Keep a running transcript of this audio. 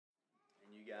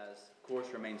guys, of course,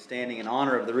 remain standing in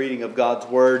honor of the reading of God's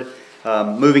Word.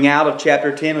 Moving out of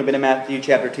chapter 10, we've been in Matthew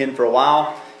chapter 10 for a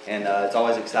while, and it's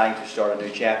always exciting to start a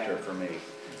new chapter for me.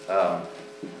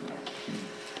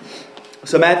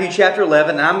 So Matthew chapter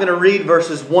 11, and I'm going to read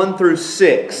verses 1 through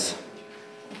 6.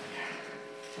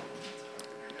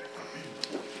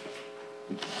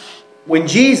 When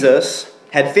Jesus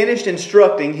had finished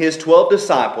instructing His 12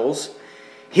 disciples,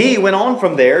 He went on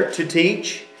from there to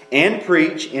teach and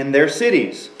preach in their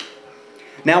cities.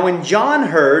 Now when John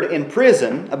heard in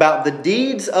prison about the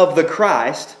deeds of the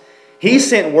Christ, he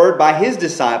sent word by his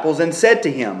disciples and said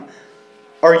to him,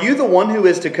 "Are you the one who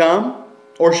is to come,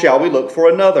 or shall we look for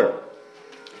another?"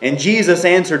 And Jesus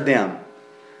answered them,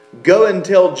 "Go and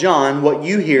tell John what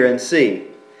you hear and see.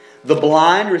 The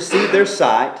blind receive their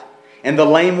sight, and the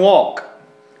lame walk.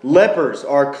 Lepers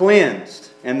are cleansed,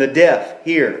 and the deaf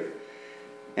hear.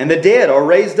 And the dead are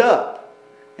raised up.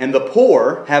 And the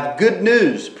poor have good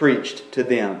news preached to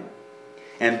them.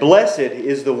 And blessed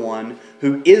is the one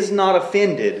who is not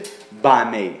offended by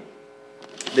me."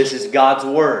 This is God's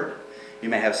Word. You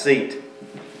may have a seat.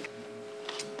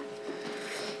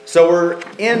 So we're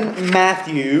in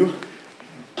Matthew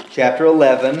chapter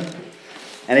 11.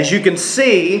 And as you can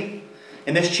see,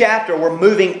 in this chapter, we're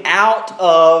moving out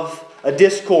of a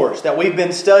discourse that we've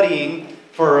been studying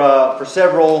for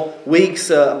several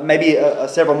weeks, maybe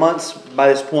several months by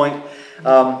this point.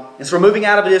 And so we're moving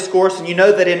out of a discourse, and you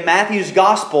know that in Matthew's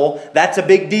Gospel, that's a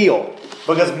big deal.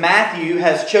 Because Matthew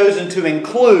has chosen to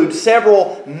include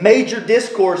several major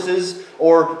discourses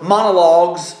or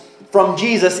monologues from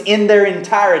Jesus in their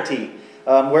entirety.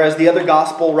 Whereas the other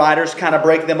Gospel writers kind of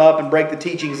break them up and break the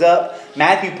teachings up,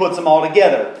 Matthew puts them all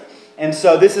together. And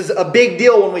so this is a big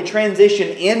deal when we transition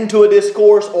into a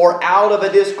discourse or out of a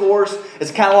discourse. It's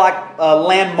kind of like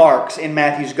landmarks in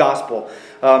Matthew's Gospel.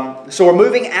 So we're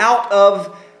moving out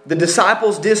of the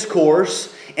disciples' discourse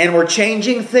and we're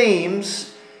changing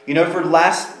themes. You know, for the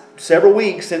last several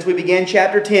weeks since we began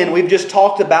chapter 10, we've just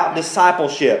talked about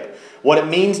discipleship. What it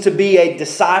means to be a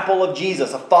disciple of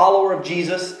Jesus, a follower of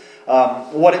Jesus.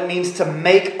 What it means to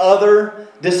make other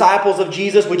disciples of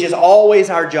Jesus, which is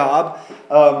always our job.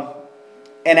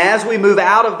 And as we move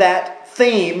out of that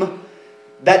theme,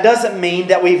 that doesn't mean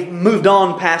that we've moved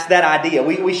on past that idea.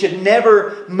 We should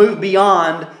never move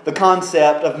beyond the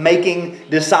concept of making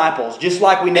disciples. Just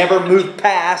like we never moved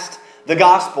past the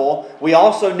gospel, we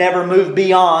also never move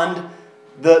beyond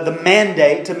the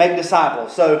mandate to make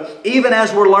disciples. So even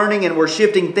as we're learning and we're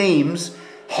shifting themes,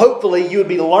 hopefully you would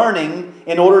be learning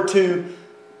in order to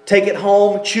take it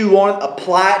home, chew on it,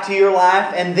 apply it to your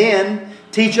life, and then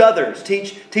teach others,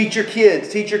 teach your kids,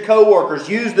 teach your co-workers.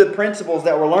 Use the principles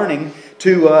that we're learning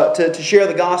to share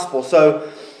the gospel. So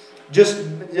just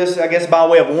I guess by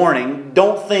way of warning,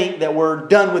 don't think that we're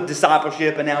done with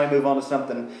discipleship and now we move on to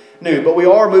something new. But we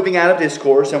are moving out of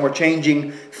discourse and we're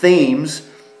changing themes.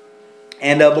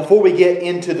 And before we get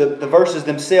into the verses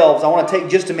themselves, I want to take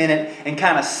just a minute and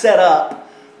kind of set up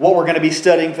what we're going to be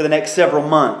studying for the next several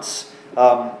months.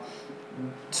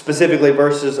 Specifically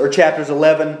verses or chapters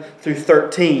 11 through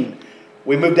 13.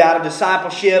 We moved out of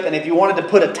discipleship, and if you wanted to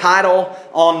put a title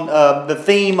on the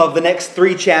theme of the next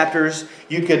 3 chapters,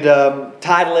 you could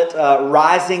title it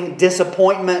Rising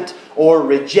Disappointment or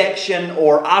Rejection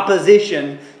or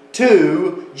Opposition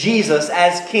to Jesus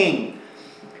as King.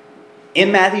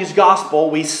 In Matthew's Gospel,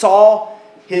 we saw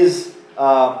his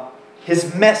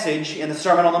message in the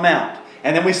Sermon on the Mount,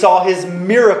 and then we saw His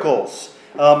miracles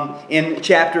in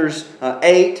chapters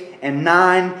 8 and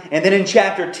 9. And then in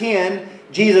chapter 10,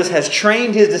 Jesus has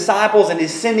trained His disciples and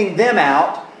is sending them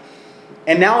out.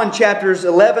 And now in chapters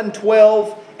 11,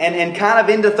 12, and kind of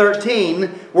into 13,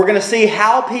 we're going to see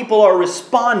how people are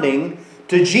responding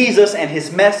to Jesus and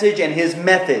His message and His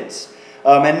methods.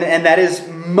 And that is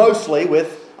mostly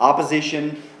with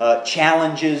opposition,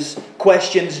 challenges,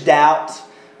 questions, doubts,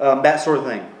 that sort of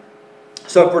thing.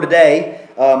 So for today,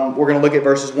 we're going to look at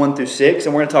verses 1 through 6,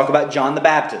 and we're going to talk about John the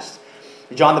Baptist.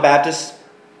 John the Baptist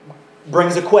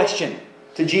brings a question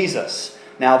to Jesus.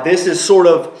 Now, this is sort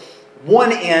of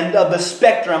one end of the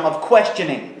spectrum of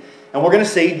questioning. And we're going to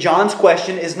see John's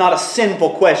question is not a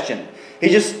sinful question.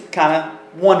 He's just kind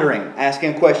of wondering,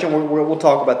 asking a question. We'll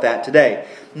talk about that today.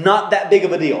 Not that big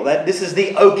of a deal. This is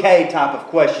the okay type of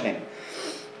questioning.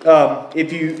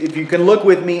 If you can look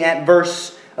with me at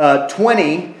verse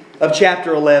 20 of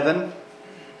chapter 11,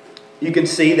 you can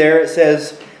see there it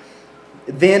says,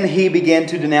 "Then He began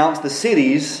to denounce the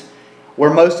cities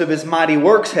where most of His mighty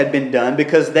works had been done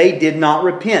because they did not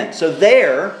repent." So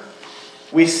there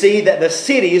we see that the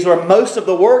cities where most of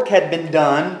the work had been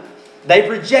done They've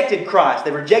rejected Christ.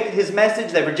 They've rejected His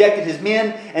message. They've rejected His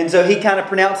men. And so He kind of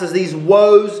pronounces these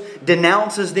woes,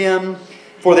 denounces them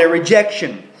for their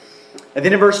rejection. And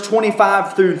then in verse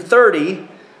 25 through 30,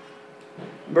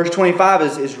 verse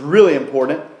 25 is really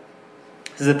important.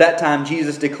 It says, at that time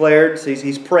Jesus declared, so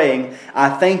he's praying, I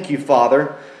thank you,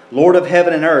 Father, Lord of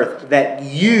heaven and earth, that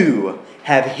you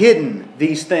have hidden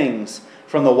these things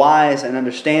from the wise and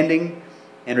understanding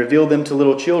and revealed them to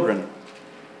little children.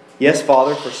 Yes,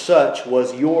 Father, for such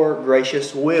was your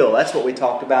gracious will. That's what we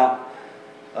talked about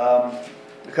a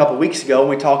couple weeks ago when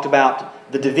we talked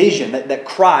about the division, that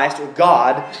Christ, or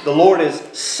God, the Lord, is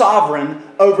sovereign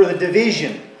over the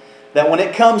division. That when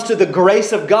it comes to the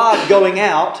grace of God going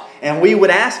out, and we would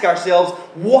ask ourselves,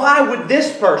 why would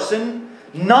this person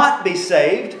not be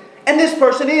saved, and this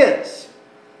person is?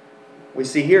 We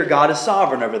see here God is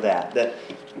sovereign over that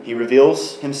He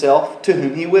reveals Himself to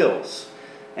whom He wills.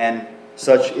 And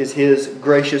such is His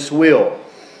gracious will.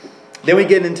 Then we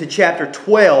get into chapter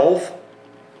 12.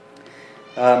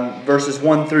 Verses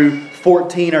 1 through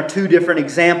 14 are two different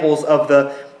examples of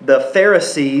the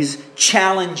Pharisees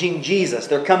challenging Jesus.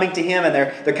 They're coming to Him and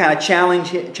they're kind of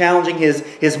challenging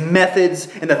His methods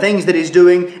and the things that He's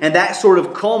doing. And that sort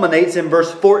of culminates in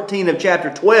verse 14 of chapter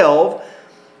 12,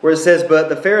 where it says, but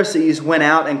the Pharisees went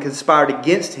out and conspired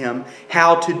against Him,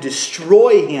 how to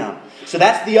destroy Him. So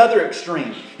that's the other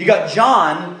extreme. You got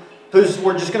John, who's,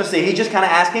 we're just going to see, he's just kind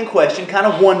of asking a question, kind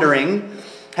of wondering,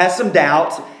 has some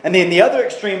doubts. And then the other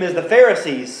extreme is the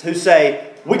Pharisees, who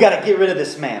say, we got to get rid of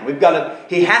this man.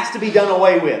 He has to be done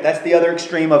away with. That's the other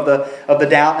extreme of the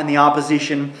doubt and the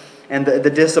opposition and the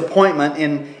disappointment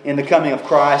in the coming of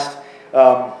Christ.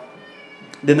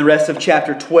 Then the rest of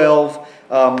chapter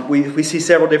 12, we see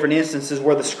several different instances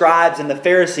where the scribes and the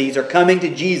Pharisees are coming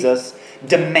to Jesus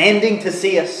demanding to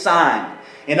see a sign.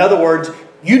 In other words,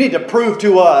 you need to prove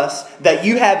to us that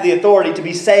you have the authority to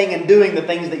be saying and doing the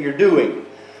things that you're doing.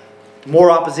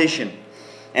 More opposition.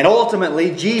 And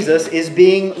ultimately, Jesus is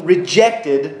being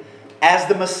rejected as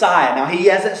the Messiah. Now, He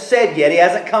hasn't said yet, He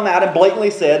hasn't come out and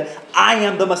blatantly said, I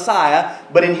am the Messiah.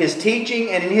 But in His teaching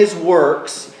and in His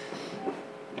works,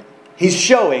 He's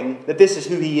showing that this is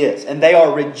who He is. And they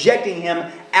are rejecting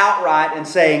Him outright and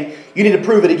saying, you need to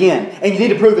prove it again. And you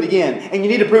need to prove it again. And you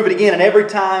need to prove it again. And every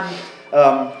time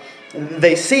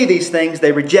they see these things,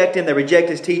 they reject Him. They reject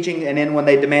His teaching. And then when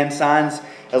they demand signs,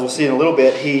 as we'll see in a little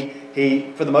bit, He,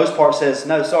 for the most part, says,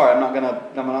 no, sorry, I'm not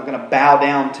going to bow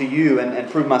down to you and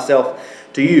prove myself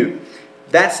to you.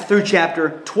 That's through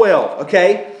chapter 12,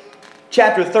 okay?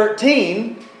 Chapter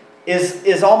 13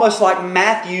 is almost like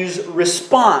Matthew's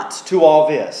response to all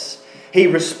this.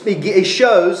 He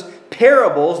shows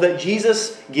parables that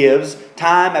Jesus gives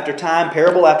time after time,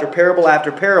 parable after parable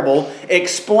after parable,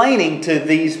 explaining to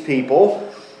these people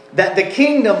that the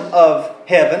kingdom of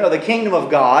heaven, or the kingdom of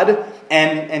God,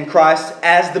 and Christ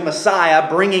as the Messiah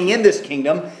bringing in this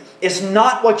kingdom, is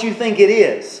not what you think it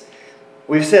is.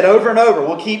 We've said over and over,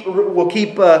 we'll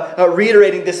keep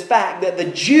reiterating this fact that the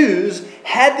Jews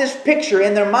had this picture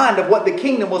in their mind of what the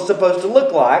kingdom was supposed to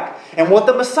look like and what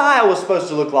the Messiah was supposed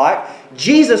to look like.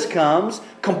 Jesus comes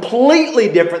completely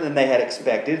different than they had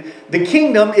expected. The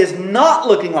kingdom is not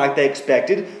looking like they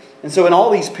expected. And so in all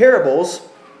these parables,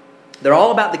 they're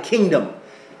all about the kingdom.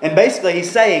 And basically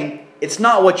He's saying, it's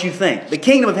not what you think. The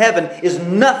kingdom of heaven is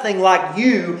nothing like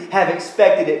you have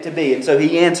expected it to be. And so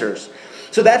He answers.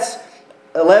 So that's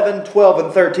 11, 12,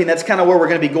 and 13. That's kind of where we're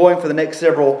going to be going for the next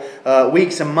several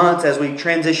weeks and months as we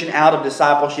transition out of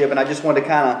discipleship. And I just wanted to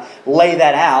kind of lay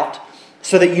that out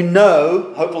so that you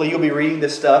know, hopefully you'll be reading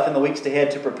this stuff in the weeks ahead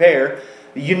to prepare.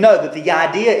 You know that the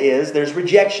idea is there's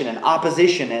rejection and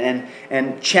opposition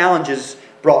and challenges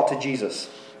brought to Jesus.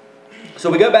 So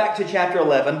we go back to chapter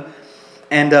 11.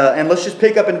 And let's just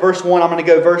pick up in verse 1. I'm going to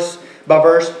go verse by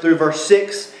verse through verse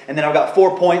 6. And then I've got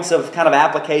 4 points of kind of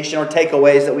application or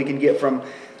takeaways that we can get from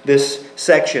this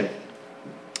section.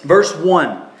 Verse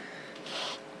 1.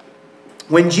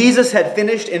 When Jesus had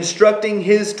finished instructing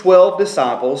His 12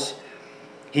 disciples,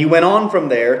 He went on from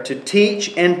there to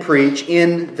teach and preach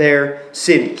in their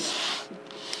cities.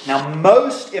 Now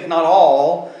most, if not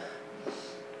all,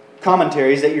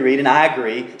 commentaries that you read, and I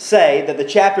agree, say that the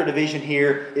chapter division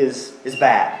here is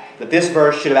bad. That this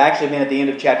verse should have actually been at the end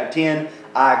of chapter 10.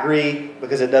 I agree,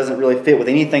 because it doesn't really fit with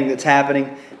anything that's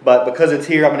happening. But because it's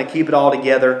here, I'm going to keep it all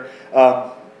together.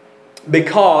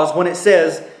 Because when it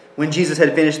says, when Jesus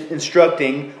had finished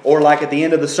instructing, or like at the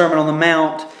end of the Sermon on the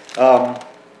Mount,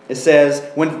 it says,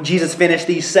 when Jesus finished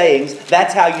these sayings,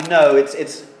 that's how you know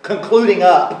it's concluding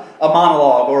up a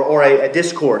monologue or a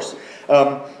discourse.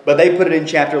 But they put it in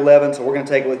chapter 11, so we're going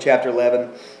to take it with chapter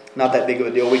 11. Not that big of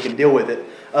a deal. We can deal with it.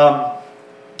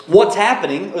 what's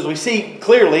happening, as we see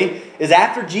clearly, is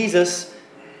after Jesus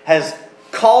has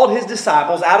called His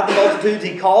disciples out of the multitudes,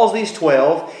 He calls these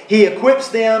 12. He equips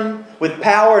them with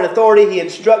power and authority. He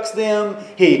instructs them.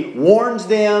 He warns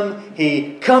them.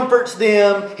 He comforts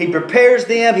them. He prepares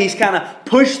them. He's kind of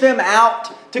pushed them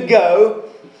out to go.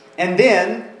 And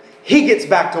then He gets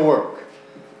back to work.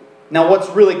 Now, what's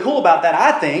really cool about that,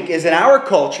 I think, is in our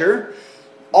culture,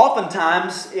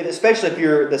 oftentimes, especially if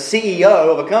you're the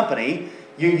CEO of a company,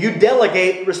 you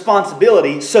delegate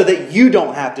responsibility so that you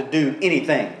don't have to do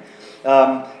anything.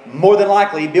 More than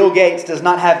likely, Bill Gates does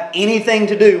not have anything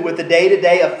to do with the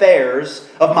day-to-day affairs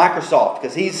of Microsoft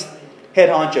because he's head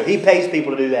honcho. He pays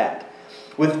people to do that.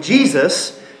 With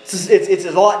Jesus, it's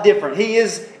a lot different. He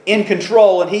is in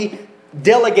control and He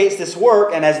delegates this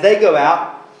work, and as they go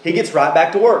out, He gets right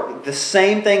back to work. The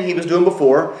same thing He was doing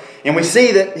before. And we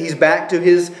see that He's back to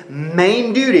His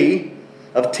main duty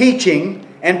of teaching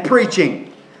and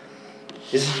preaching.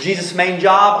 This is Jesus' main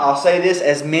job. I'll say this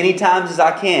as many times as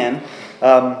I can.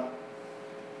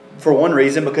 For one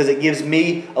reason, because it gives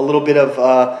me a little bit of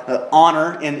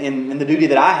honor in the duty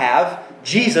that I have.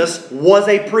 Jesus was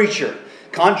a preacher.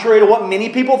 Contrary to what many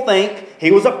people think,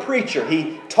 He was a preacher.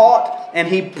 He taught and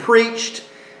He preached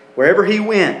wherever He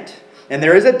went. And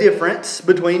there is a difference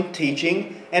between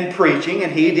teaching and preaching,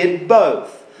 and He did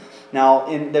both. Now,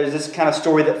 there's this kind of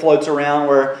story that floats around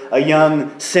where a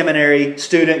young seminary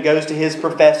student goes to his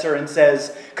professor and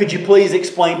says, "Could you please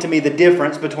explain to me the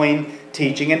difference between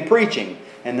teaching and preaching?"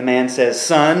 And the man says,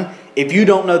 "Son, if you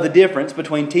don't know the difference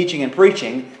between teaching and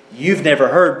preaching, you've never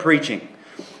heard preaching."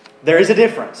 There is a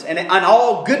difference. And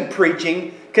all good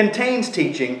preaching contains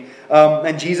teaching.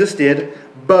 And Jesus did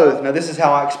both. Now, this is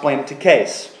how I explain it to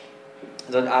Case.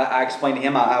 I explained to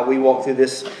him, we walked through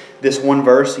this one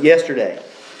verse yesterday.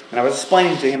 And I was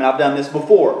explaining to him, and I've done this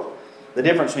before, the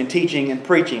difference between teaching and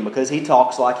preaching, because he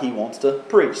talks like he wants to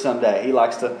preach someday. He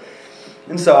likes to.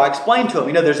 And so I explained to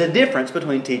him, there's a difference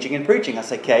between teaching and preaching. I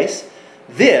say, Case,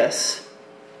 this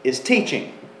is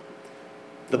teaching.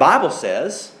 The Bible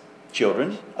says,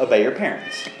 children, obey your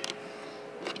parents.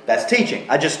 That's teaching.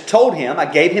 I just told him, I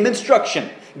gave him instruction,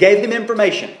 gave him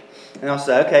information. And I'll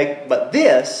say, okay, but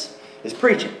this is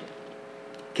preaching.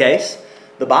 Case,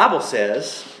 the Bible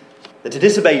says that to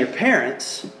disobey your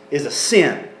parents is a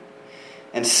sin.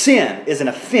 And sin is an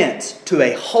offense to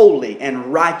a holy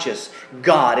and righteous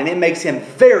God. And it makes Him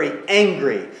very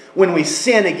angry when we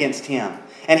sin against Him.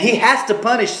 And He has to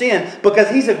punish sin because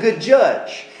He's a good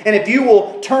judge. And if you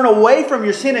will turn away from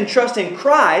your sin and trust in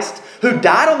Christ, who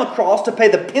died on the cross to pay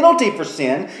the penalty for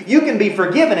sin, you can be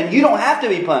forgiven and you don't have to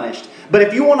be punished. But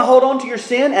if you want to hold on to your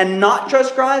sin and not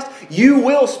trust Christ, you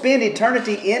will spend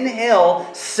eternity in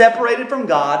hell, separated from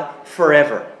God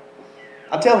forever.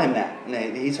 I'll tell him that.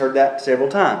 And he's heard that several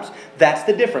times. That's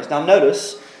the difference. Now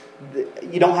notice,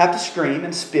 you don't have to scream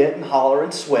and spit and holler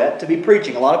and sweat to be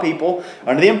preaching. A lot of people are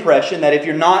under the impression that if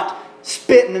you're not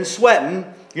spitting and sweating,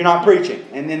 you're not preaching.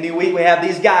 And then we have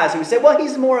these guys who say, well,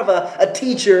 he's more of a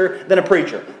teacher than a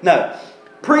preacher. No.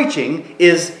 Preaching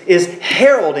is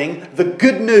heralding the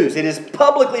good news. It is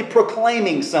publicly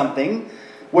proclaiming something,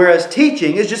 whereas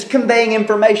teaching is just conveying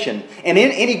information. And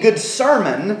in any good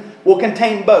sermon will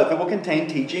contain both. It will contain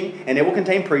teaching and it will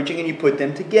contain preaching, and you put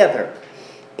them together.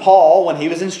 Paul, when he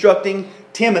was instructing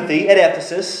Timothy at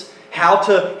Ephesus how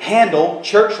to handle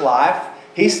church life,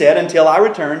 he said, until I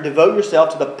return, devote yourself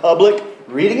to the public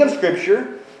reading of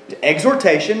Scripture, to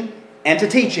exhortation, and to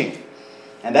teaching.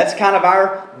 And that's kind of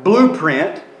our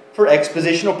blueprint for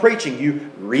expositional preaching.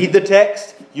 You read the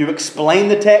text, you explain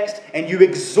the text, and you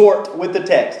exhort with the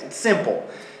text. It's simple.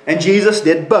 And Jesus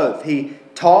did both. He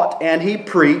taught and He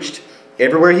preached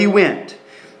everywhere He went.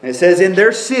 And it says in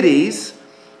their cities,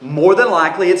 more than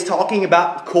likely it's talking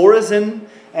about Chorazin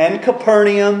and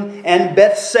Capernaum and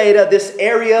Bethsaida, this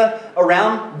area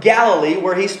around Galilee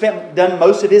where He done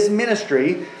most of His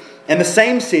ministry, and the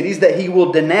same cities that He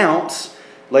will denounce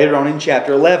later on in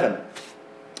chapter 11.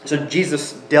 So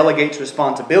Jesus delegates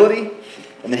responsibility,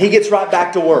 and then He gets right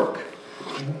back to work.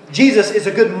 Jesus is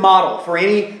a good model for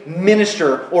any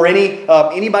minister or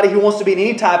anybody who wants to be in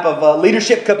any type of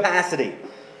leadership capacity.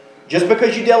 Just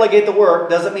because you delegate the work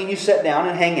doesn't mean you sit down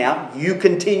and hang out. You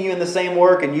continue in the same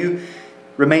work and you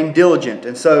remain diligent.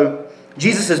 And so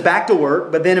Jesus is back to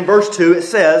work, but then in verse 2 it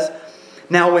says,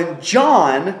 now when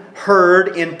John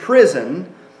heard in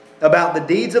prison about the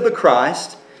deeds of the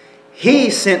Christ, he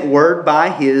sent word by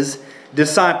his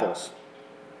disciples.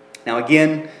 Now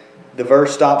again, the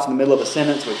verse stops in the middle of a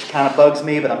sentence, which kind of bugs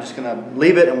me, but I'm just going to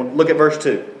leave it and we'll look at verse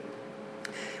 2.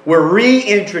 We're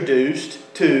reintroduced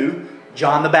to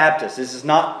John the Baptist. This is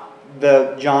not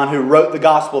the John who wrote the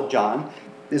Gospel of John.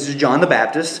 This is John the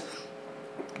Baptist.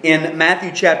 In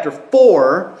Matthew chapter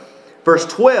 4, verse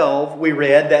 12, we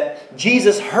read that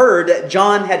Jesus heard that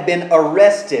John had been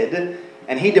arrested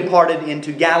and he departed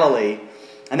into Galilee.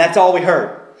 And that's all we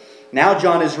heard. Now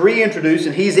John is reintroduced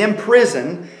and he's in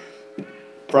prison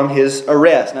from his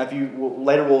arrest. Now, if you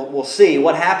later we'll see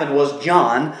what happened was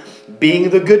John, being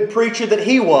the good preacher that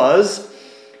he was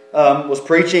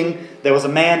preaching. There was a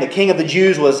man, the king of the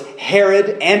Jews was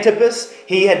Herod Antipas.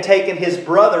 He had taken his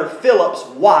brother Philip's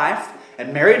wife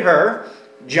and married her.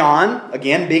 John,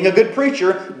 again being a good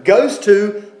preacher, goes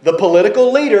to the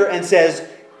political leader and says,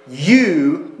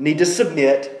 you need to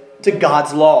submit to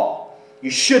God's law.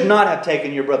 You should not have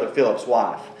taken your brother Philip's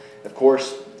wife. Of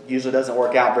course, usually doesn't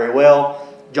work out very well.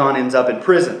 John ends up in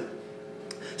prison.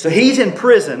 So he's in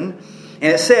prison,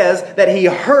 and it says that he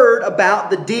heard about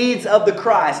the deeds of the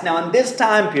Christ. Now, in this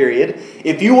time period,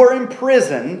 if you were in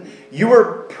prison, you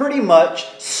were pretty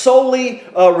much solely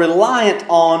reliant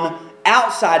on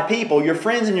outside people, your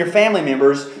friends and your family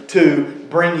members, to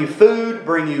bring you food,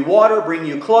 bring you water, bring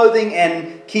you clothing,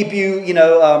 and keep you,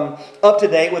 up to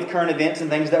date with current events and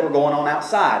things that were going on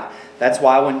outside. That's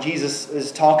why when Jesus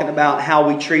is talking about how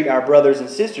we treat our brothers and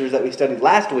sisters that we studied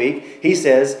last week, he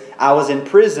says, I was in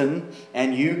prison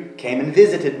and you came and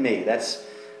visited me. That's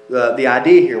the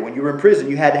idea here. When you were in prison,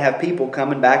 you had to have people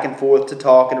coming back and forth to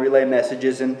talk and relay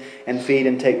messages and feed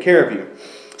and take care of you.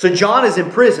 So John is in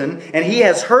prison and he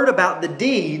has heard about the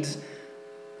deeds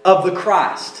of the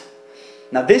Christ.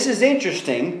 Now this is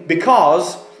interesting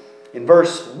because in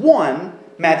verse 1,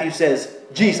 Matthew says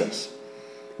Jesus.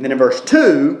 And then in verse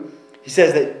 2, he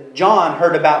says that John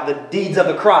heard about the deeds of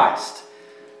the Christ.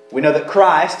 We know that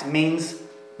Christ means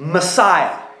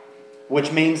Messiah,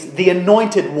 which means the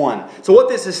anointed one. So what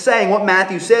this is saying, what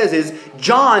Matthew says is,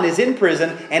 John is in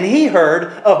prison and he heard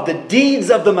of the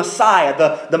deeds of the Messiah,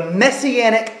 the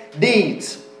messianic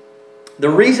deeds.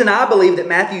 The reason I believe that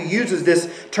Matthew uses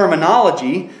this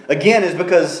terminology, again, is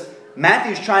because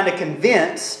Matthew's trying to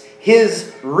convince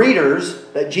his readers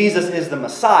that Jesus is the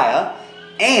Messiah,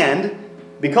 and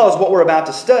because what we're about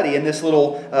to study in this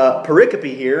little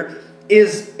pericope here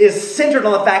is centered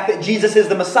on the fact that Jesus is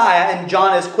the Messiah, and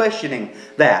John is questioning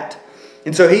that.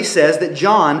 And so he says that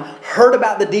John heard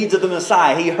about the deeds of the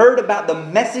Messiah. He heard about the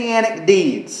messianic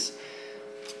deeds.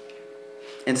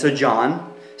 And so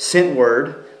John sent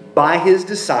word by his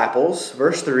disciples,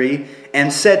 verse 3,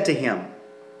 and said to him,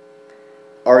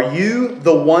 are you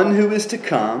the one who is to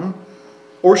come,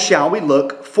 or shall we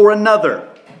look for another?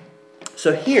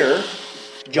 So here,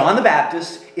 John the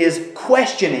Baptist is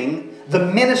questioning the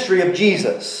ministry of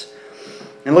Jesus.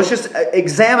 And let's just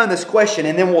examine this question,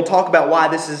 and then we'll talk about why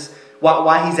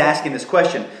he's asking this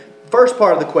question. First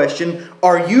part of the question,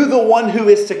 are you the one who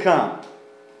is to come?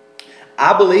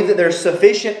 I believe that there's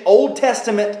sufficient Old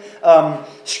Testament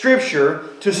scripture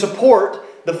to support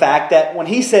the fact that when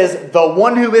he says the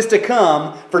one who is to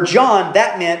come, for John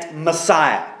that meant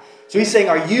Messiah. So he's saying,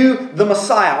 are you the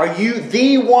Messiah? Are you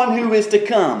the one who is to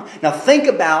come? Now think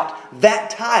about that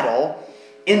title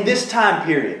in this time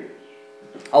period.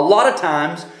 A lot of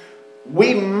times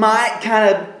we might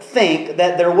kind of think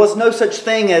that there was no such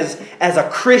thing as a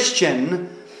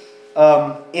Christian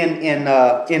in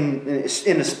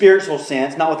the spiritual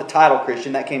sense, not with the title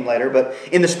Christian, that came later, but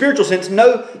in the spiritual sense,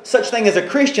 no such thing as a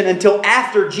Christian until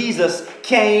after Jesus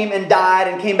came and died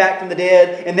and came back from the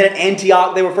dead, and then at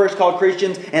Antioch they were first called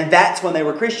Christians, and that's when they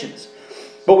were Christians.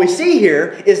 What we see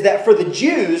here is that for the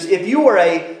Jews, if you were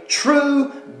a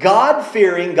true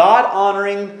God-fearing,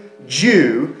 God-honoring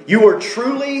Jew, you were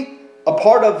truly a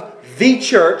part of the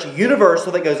church,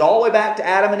 universal, that goes all the way back to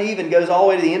Adam and Eve and goes all the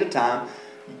way to the end of time.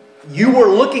 You were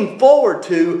looking forward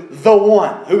to the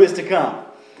one who is to come.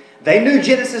 They knew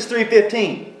Genesis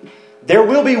 3:15. There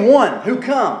will be one who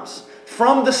comes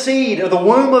from the seed of the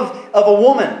womb of a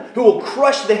woman who will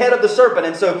crush the head of the serpent.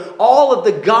 And so all of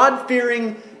the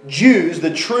God-fearing Jews,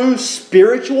 the true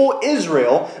spiritual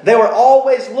Israel, they were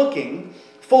always looking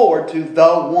forward to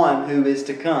the one who is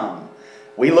to come.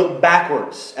 We look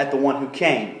backwards at the one who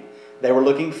came. They were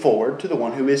looking forward to the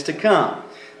one who is to come.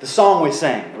 The song we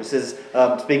sang, which says,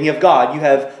 speaking of God, you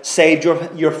have saved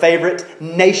your favorite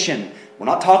nation. We're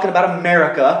not talking about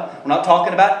America. We're not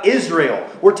talking about Israel.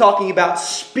 We're talking about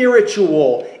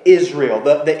spiritual Israel.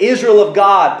 The Israel of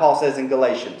God, Paul says in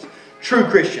Galatians. True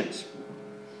Christians.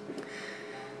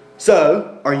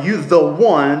 So, are you the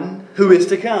one who is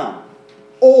to come?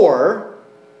 Or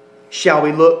shall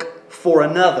we look for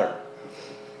another?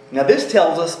 Now this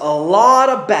tells us a lot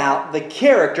about the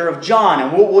character of John,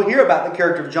 and we'll hear about the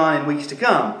character of John in weeks to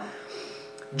come.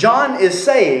 John is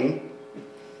saying,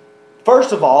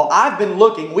 First of all,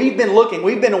 we've been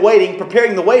waiting,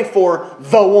 preparing the way for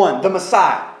the one, the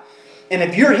Messiah. And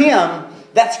if you're Him,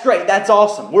 that's great, that's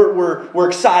awesome. We're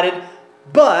excited.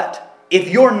 But if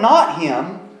you're not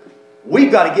Him,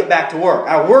 we've got to get back to work.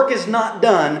 Our work is not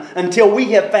done until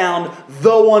we have found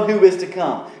the one who is to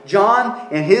come. John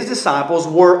and his disciples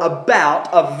were about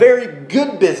a very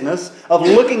good business of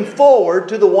looking forward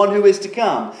to the one who is to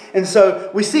come. And so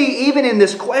we see even in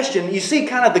this question, you see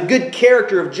kind of the good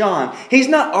character of John. He's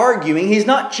not arguing, he's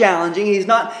not challenging, he's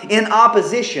not in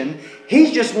opposition.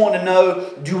 He's just wanting to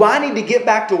know, do I need to get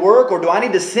back to work, or do I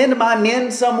need to send my men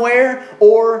somewhere,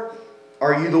 or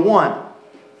are you the one?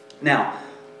 Now,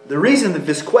 the reason that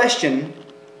this question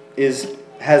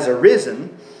has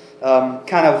arisen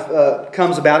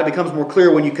comes about. It becomes more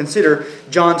clear when you consider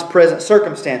John's present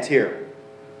circumstance here.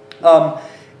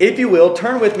 If you will,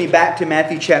 turn with me back to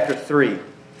Matthew chapter 3.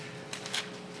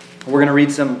 We're going to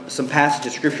read some passage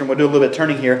of Scripture, and we'll do a little bit of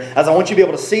turning here, as I want you to be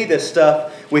able to see this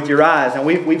stuff with your eyes. And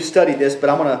we've studied this, but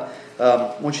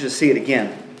I want you to see it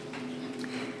again.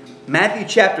 Matthew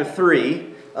chapter 3,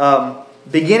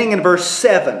 beginning in verse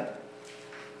 7.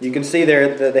 You can see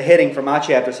there the heading for my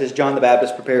chapter says John the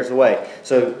Baptist prepares the way.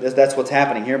 So that's what's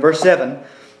happening here. Verse 7.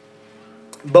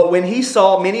 But when he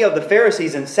saw many of the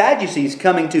Pharisees and Sadducees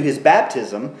coming to his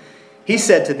baptism, he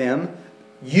said to them,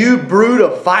 "You brood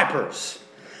of vipers,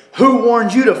 who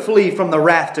warned you to flee from the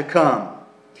wrath to come?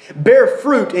 Bear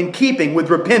fruit in keeping with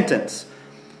repentance.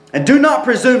 And do not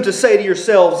presume to say to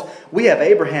yourselves, 'We have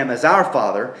Abraham as our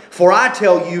father.' For I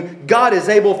tell you, God is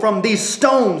able from these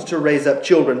stones to raise up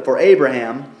children for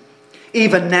Abraham.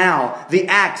 Even now the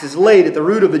axe is laid at the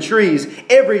root of the trees.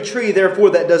 Every tree, therefore,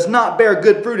 that does not bear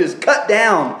good fruit is cut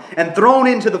down and thrown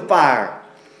into the fire.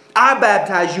 I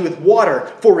baptize you with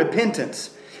water for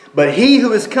repentance. But he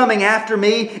who is coming after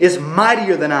me is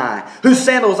mightier than I, whose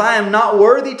sandals I am not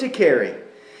worthy to carry.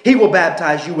 He will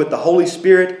baptize you with the Holy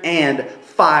Spirit and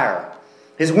fire.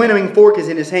 His winnowing fork is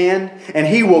in his hand, and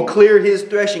he will clear his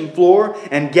threshing floor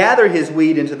and gather his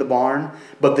wheat into the barn,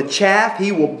 but the chaff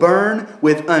he will burn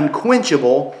with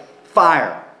unquenchable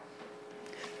fire."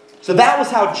 So that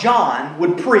was how John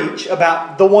would preach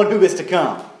about the one who is to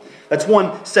come. That's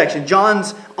one section,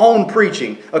 John's own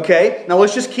preaching. Okay, now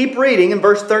let's just keep reading in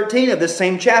verse 13 of this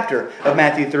same chapter of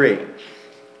Matthew 3.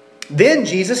 Then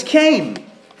Jesus came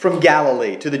from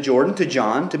Galilee to the Jordan to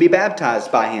John to be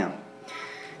baptized by him.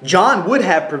 John would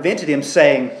have prevented him,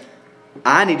 saying,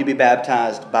 "I need to be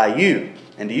baptized by you,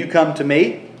 and do you come to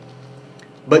me?"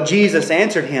 But Jesus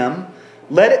answered him,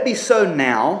 "Let it be so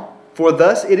now, for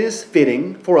thus it is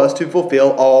fitting for us to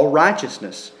fulfill all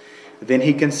righteousness." Then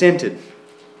he consented.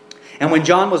 And when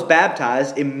John was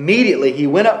baptized, immediately he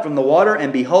went up from the water,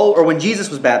 and behold, or when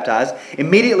Jesus was baptized,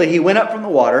 immediately he went up from the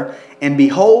water, and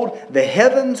behold, the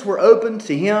heavens were opened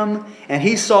to him, and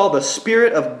he saw the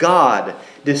Spirit of God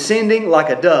descending like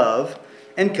a dove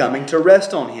and coming to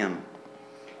rest on him.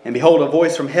 And behold, a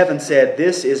voice from heaven said,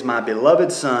 "This is my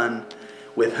beloved Son,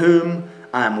 with whom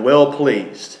I am well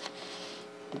pleased."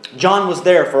 John was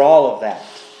there for all of that.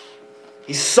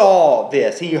 He saw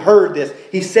this. He heard this.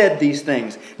 He said these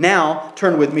things. Now,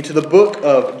 turn with me to the book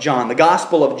of John, the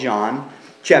Gospel of John,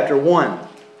 chapter 1.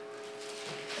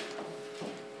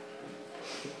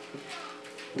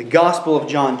 The Gospel of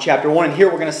John, chapter 1. And here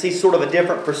we're going to see sort of a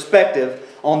different perspective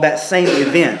on that same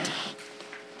event.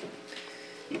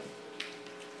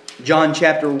 John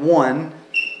chapter 1.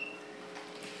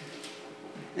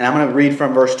 And I'm going to read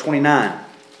from verse 29.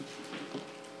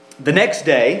 The next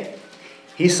day,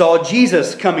 he saw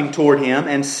Jesus coming toward him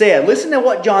and said, listen to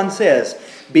what John says,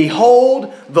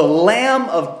 "Behold the Lamb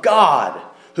of God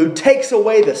who takes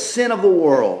away the sin of the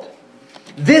world.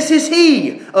 This is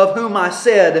he of whom I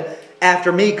said,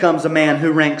 'After me comes a man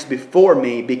who ranks before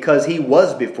me, because he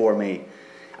was before me.'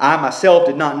 I myself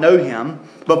did not know him,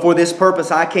 but for this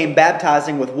purpose I came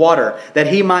baptizing with water, that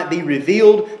he might be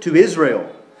revealed to Israel.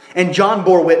 And John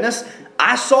bore witness,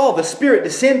 'I saw the Spirit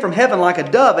descend from heaven like a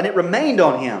dove, and it remained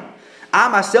on him. I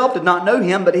myself did not know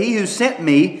him, but he who sent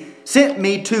me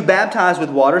to baptize with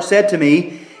water, said to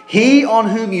me, He on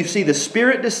whom you see the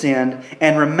Spirit descend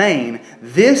and remain,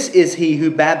 this is he who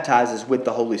baptizes with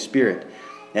the Holy Spirit.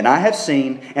 And I have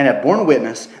seen and have borne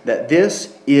witness that this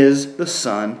is the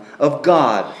Son of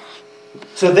God."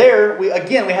 So there, we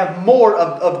have more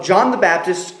of John the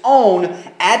Baptist's own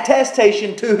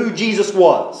attestation to who Jesus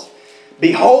was.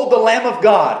 Behold the Lamb of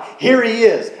God. Here he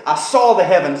is. I saw the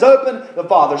heavens open. The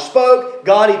Father spoke.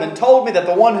 God even told me that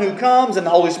the one who comes and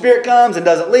the Holy Spirit comes and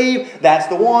doesn't leave, that's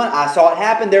the one. I saw it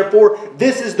happen. Therefore,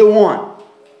 this is the one. All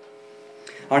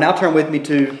right, now turn with me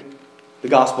to the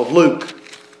Gospel of Luke.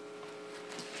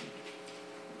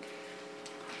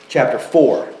 chapter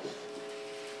 4.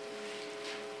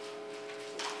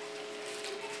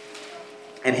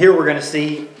 And here we're going to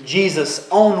see Jesus'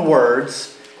 own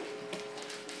words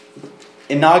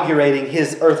inaugurating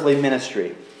His earthly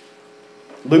ministry.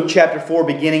 Luke chapter 4,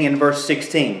 beginning in verse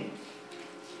 16.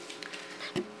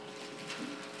 It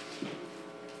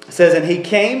says, "And He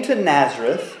came to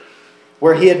Nazareth,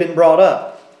 where He had been brought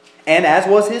up. And as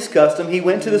was His custom, He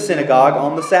went to the synagogue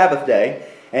on the Sabbath day,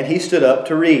 and He stood up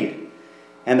to read.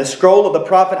 And the scroll of the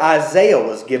prophet Isaiah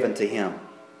was given to Him.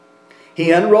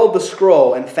 He unrolled the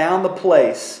scroll and found the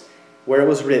place where it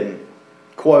was written,"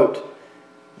 quote,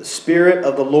 "The Spirit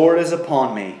of the Lord is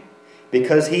upon me,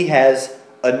 because He has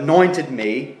anointed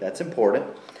me," that's important,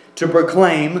 "to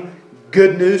proclaim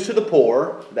good news to the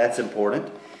poor," that's important.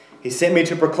 "He sent me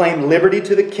to proclaim liberty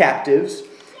to the captives,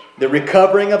 the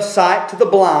recovering of sight to the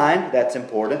blind," that's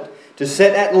important, "to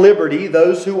set at liberty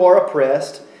those who are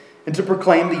oppressed, and to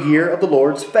proclaim the year of the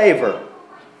Lord's favor."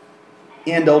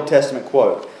 End Old Testament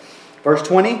quote. Verse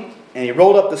 20, "And He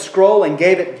rolled up the scroll and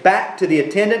gave it back to the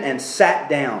attendant and sat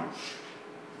down.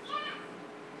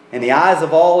 And the eyes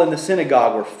of all in the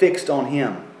synagogue were fixed on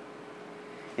Him.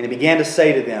 And He began to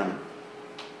say to them,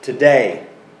 'Today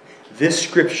this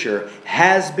scripture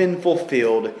has been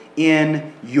fulfilled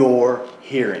in your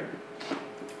hearing.'"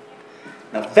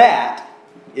 Now that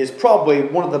is probably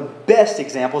one of the best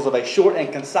examples of a short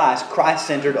and concise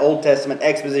Christ-centered Old Testament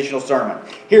expositional sermon.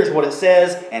 Here's what it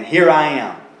says, and here I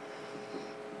am.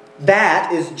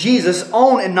 That is Jesus'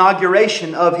 own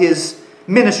inauguration of His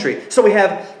ministry. So we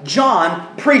have John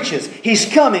preaches. He's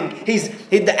coming.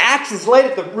 The axe is laid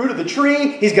at the root of the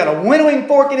tree. He's got a winnowing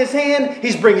fork in His hand.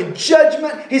 He's bringing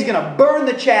judgment. He's going to burn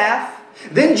the chaff.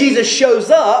 Then Jesus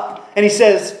shows up and He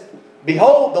says,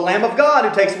 "Behold, the Lamb of God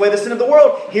who takes away the sin of the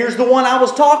world. Here's the one I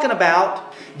was talking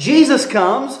about." Jesus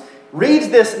comes, reads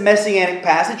this messianic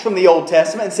passage from the Old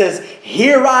Testament and says,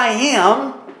 "Here I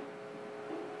am."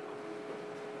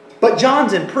 But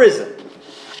John's in prison.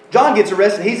 John gets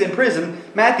arrested. He's in prison.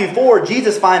 Matthew 4,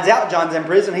 Jesus finds out John's in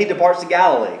prison. He departs to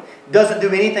Galilee. Doesn't do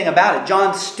anything about it.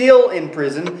 John's still in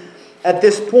prison at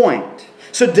this point.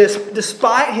 So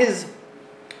despite his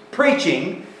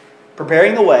preaching,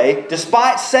 preparing the way,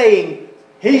 despite saying,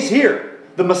 "He's here.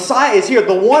 The Messiah is here.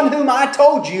 The one whom I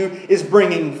told you is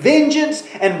bringing vengeance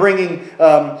and bringing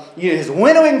His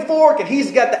winnowing fork, and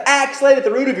He's got the axe laid at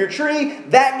the root of your tree.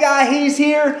 That guy, He's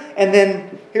here." And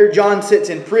then here John sits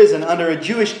in prison under a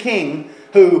Jewish king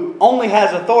who only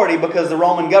has authority because the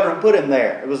Roman government put him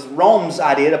there. It was Rome's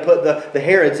idea to put the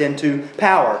Herods into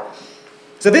power.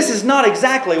 So this is not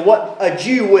exactly what a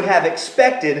Jew would have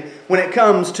expected when it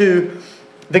comes to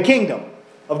the kingdom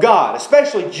of God,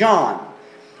 especially John.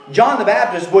 John the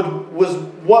Baptist was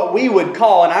what we would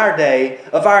call in our day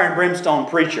a fire and brimstone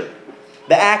preacher.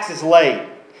 The axe is laid.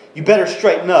 You better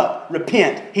straighten up.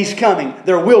 Repent. He's coming.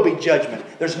 There will be judgment.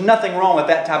 There's nothing wrong with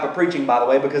that type of preaching, by the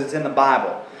way, because it's in the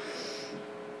Bible.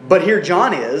 But here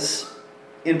John is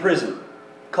in prison.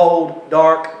 Cold,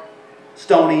 dark,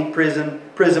 stony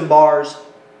prison bars.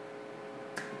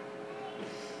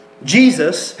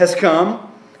 Jesus has come.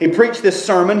 He preached this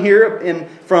sermon here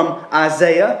from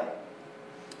Isaiah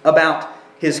about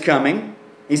His coming.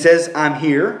 He says, "I'm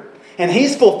here." And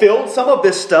He's fulfilled some of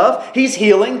this stuff. He's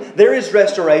healing. There is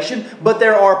restoration. But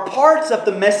there are parts of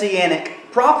the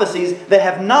Messianic prophecies that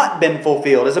have not been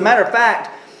fulfilled. As a matter of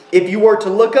fact, if you were to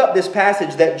look up this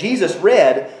passage that Jesus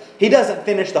read, He doesn't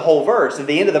finish the whole verse. At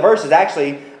the end of the verse is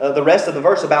actually the rest of the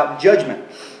verse about judgment.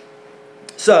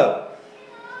 So,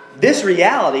 this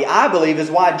reality, I believe,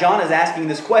 is why John is asking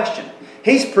this question.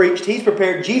 He's preached, he's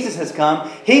prepared, Jesus has come.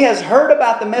 He has heard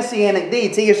about the Messianic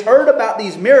deeds. He has heard about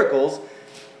these miracles.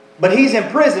 But he's in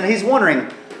prison. He's wondering,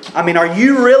 are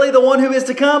you really the one who is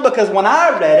to come? Because when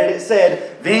I read it, it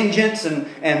said vengeance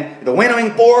and the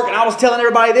winnowing fork. And I was telling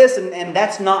everybody this. And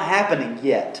that's not happening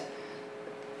yet.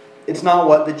 It's not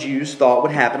what the Jews thought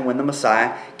would happen when the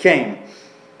Messiah came.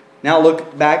 Now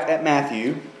look back at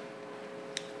Matthew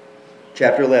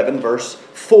chapter 11, verse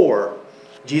 4.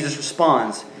 Jesus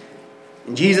responds.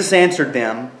 And Jesus answered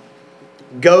them,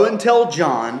 "Go and tell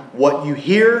John what you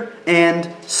hear and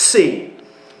see."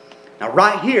 Now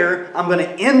right here, I'm going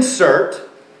to insert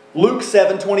Luke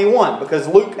 7:21 because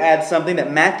Luke adds something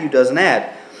that Matthew doesn't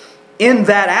add. "In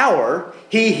that hour,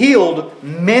 He healed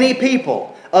many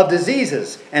people of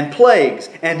diseases and plagues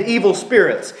and evil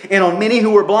spirits, and on many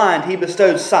who were blind He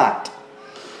bestowed sight."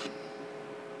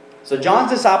 So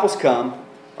John's disciples come.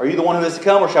 Are you the one who is to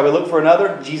come, or shall we look for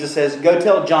another? Jesus says, "Go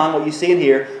tell John what you see and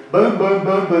hear." Boom, boom,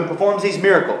 boom, boom. Performs these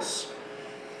miracles.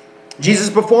 Jesus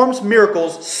performs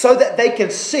miracles so that they can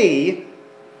see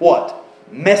what?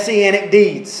 messianic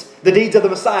deeds, the deeds of the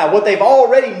Messiah, what they've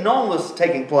already known was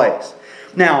taking place.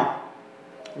 Now,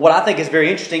 what I think is very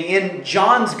interesting, in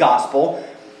John's Gospel,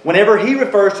 whenever he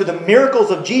refers to the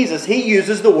miracles of Jesus, he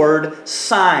uses the word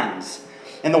signs.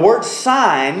 And the word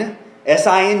sign,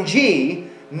 S-I-N-G,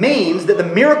 means that the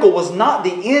miracle was not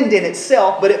the end in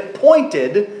itself, but it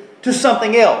pointed to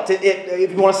something else.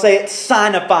 If you want to say it,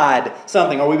 signified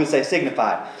something, or we would say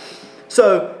signified.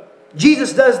 So,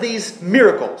 Jesus does these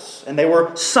miracles, and they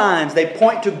were signs. They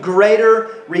point to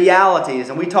greater realities.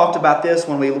 And we talked about this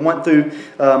when we went through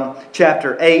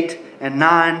chapter 8 and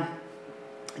 9.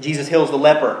 Jesus heals the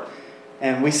leper.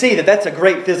 And we see that that's a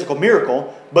great physical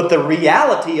miracle, but the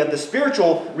reality of the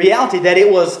spiritual reality that it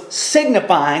was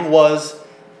signifying was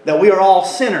that we are all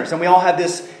sinners, and we all have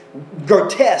this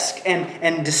grotesque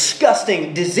and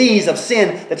disgusting disease of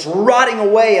sin that's rotting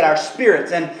away at our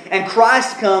spirits. And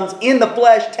Christ comes in the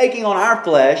flesh, taking on our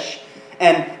flesh,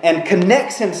 and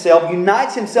connects Himself,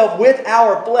 unites Himself with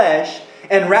our flesh.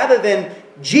 And rather than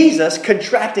Jesus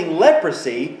contracting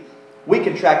leprosy, we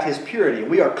contract His purity.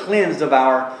 We are cleansed of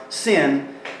our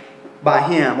sin by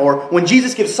Him. Or when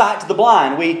Jesus gives sight to the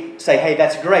blind, we say, hey,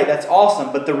 that's great, that's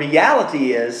awesome. But the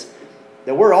reality is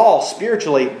that we're all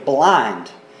spiritually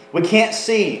blind. We can't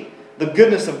see the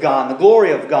goodness of God and the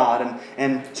glory of God.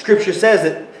 And Scripture says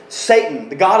that Satan,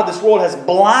 the god of this world, has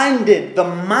blinded the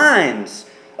minds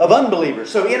of unbelievers.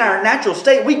 So in our natural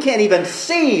state, we can't even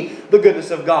see the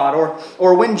goodness of God.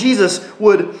 Or when Jesus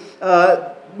would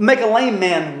make a lame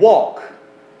man walk.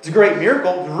 It's a great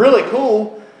miracle. It's really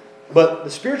cool. But the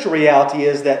spiritual reality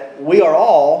is that we are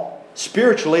all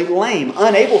spiritually lame,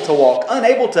 unable to walk,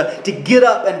 unable to get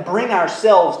up and bring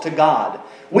ourselves to God.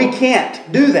 We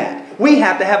can't do that. We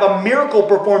have to have a miracle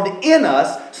performed in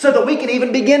us so that we can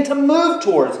even begin to move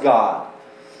towards God.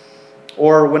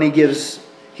 Or when He gives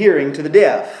hearing to the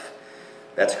deaf.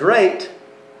 That's great.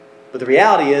 But the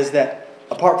reality is that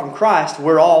apart from Christ,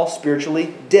 we're all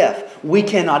spiritually deaf. We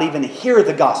cannot even hear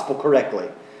the gospel correctly.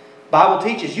 The Bible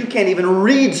teaches you can't even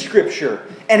read Scripture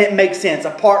and it makes sense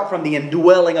apart from the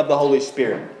indwelling of the Holy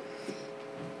Spirit.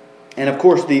 And of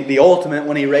course, the ultimate,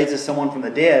 when He raises someone from the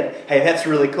dead, hey, that's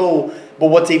really cool. But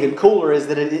what's even cooler is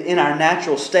that in our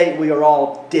natural state, we are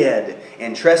all dead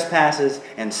in trespasses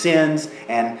and sins.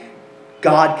 And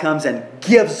God comes and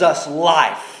gives us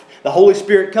life. The Holy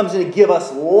Spirit comes in to give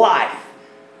us life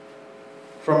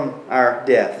from our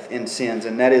death in sins.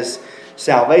 And that is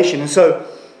salvation. And so,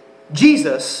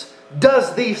 Jesus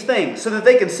does these things so that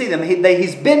they can see them.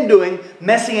 He's been doing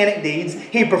messianic deeds.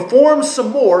 He performs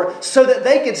some more so that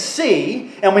they could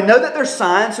see. And we know that they're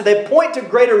signs, so they point to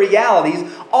greater realities.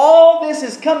 All this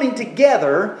is coming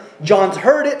together. John's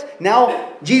heard it.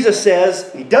 Now Jesus says,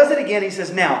 He does it again. He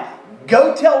says, now,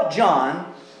 go tell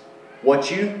John what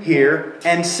you hear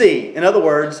and see. In other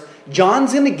words,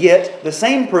 John's going to get the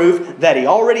same proof that he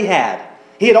already had.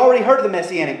 He had already heard of the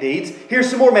Messianic deeds. Here's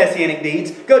some more Messianic deeds.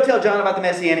 Go tell John about the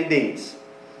Messianic deeds.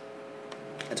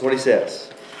 That's what he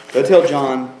says. Go tell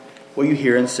John what you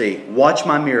hear and see. Watch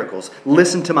my miracles.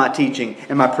 Listen to my teaching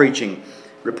and my preaching.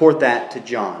 Report that to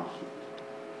John.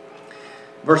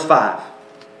 Verse 5.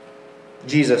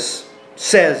 Jesus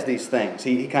says these things.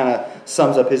 He kind of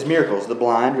sums up His miracles. The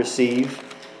blind receive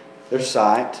their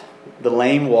sight. The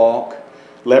lame walk.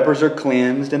 Lepers are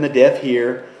cleansed and the deaf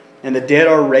hear. And the dead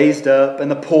are raised up,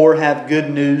 and the poor have good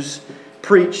news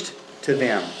preached to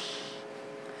them.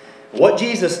 What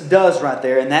Jesus does right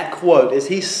there in that quote is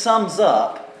He sums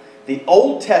up the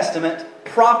Old Testament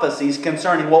prophecies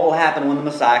concerning what will happen when the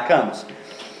Messiah comes.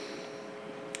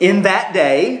 In that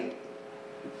day,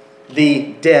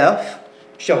 the deaf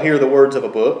shall hear the words of a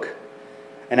book,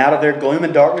 and out of their gloom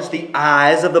and darkness the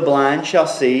eyes of the blind shall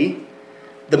see.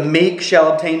 The meek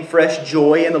shall obtain fresh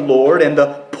joy in the Lord, and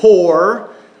the poor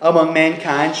among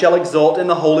mankind shall exult in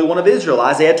the Holy One of Israel.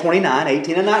 Isaiah 29,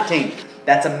 18 and 19.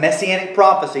 That's a messianic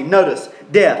prophecy. Notice,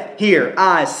 deaf, hear,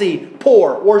 eyes, see,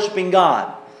 poor, worshiping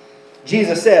God.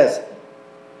 Jesus says,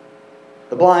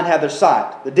 the blind have their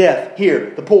sight, the deaf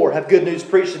hear, the poor have good news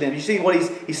preached to them. You see what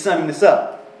he's summing this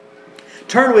up.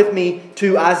 Turn with me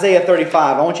to Isaiah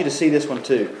 35. I want you to see this one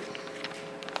too.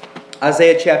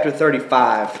 Isaiah chapter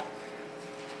 35.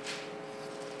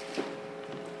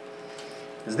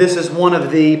 This is one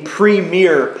of the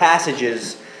premier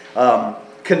passages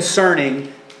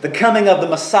concerning the coming of the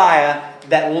Messiah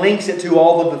that links it to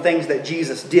all of the things that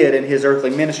Jesus did in His earthly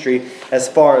ministry as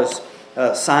far as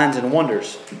signs and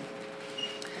wonders.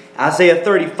 Isaiah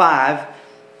 35,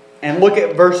 and look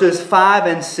at verses 5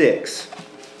 and 6.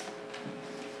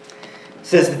 It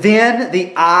says, then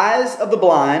the eyes of the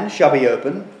blind shall be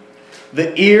opened,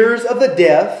 the ears of the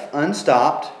deaf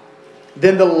unstopped,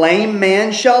 Then the lame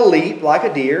man shall leap like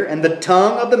a deer, and the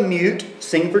tongue of the mute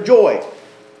sing for joy.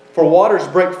 For waters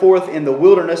break forth in the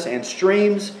wilderness, and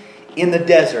streams in the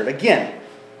desert. Again,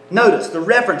 notice the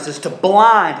references to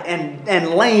blind and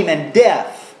lame and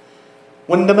deaf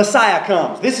when the Messiah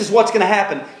comes. This is what's going to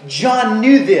happen. John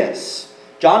knew this.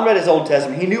 John read his Old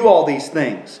Testament. He knew all these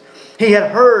things. He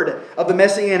had heard of the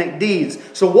Messianic deeds.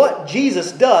 So what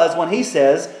Jesus does when He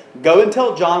says, go and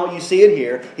tell John what you see and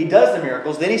hear, He does the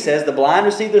miracles. Then He says, the blind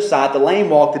receive their sight, the lame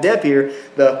walk, the deaf hear,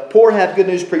 the poor have good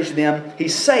news preached to them.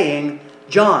 He's saying,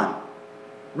 John,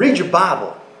 read your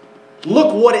Bible.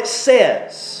 Look what it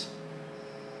says.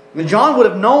 And John would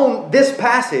have known this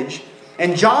passage,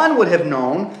 and John would have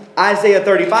known Isaiah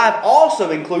 35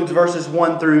 also includes verses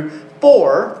 1 through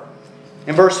 4.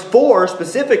 And verse 4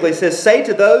 specifically says, say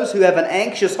to those who have an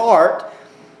anxious heart,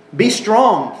 be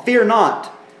strong, fear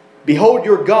not. Behold,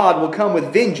 your God will come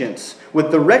with vengeance.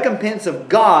 With the recompense of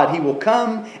God, He will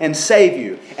come and save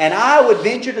you. And I would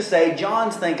venture to say,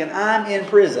 John's thinking, I'm in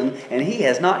prison, and He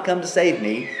has not come to save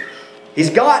me. He's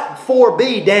got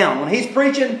 4b down. When he's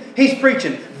preaching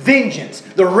vengeance,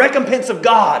 the recompense of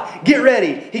God. Get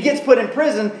ready. He gets put in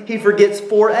prison, he forgets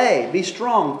 4a. Be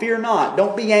strong, fear not.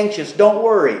 Don't be anxious, don't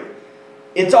worry.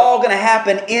 It's all going to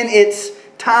happen in its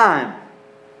time.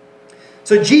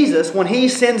 So Jesus, when He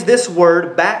sends this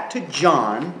word back to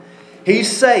John,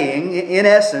 He's saying, in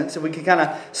essence, and we can kind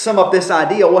of sum up this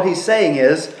idea, what He's saying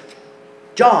is,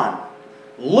 John,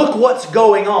 look what's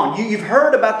going on. You've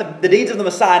heard about the deeds of the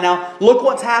Messiah. Now, look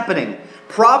what's happening.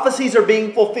 Prophecies are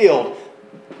being fulfilled.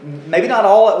 Maybe not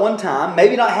all at one time.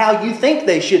 Maybe not how you think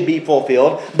they should be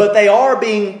fulfilled. But they are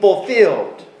being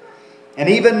fulfilled. And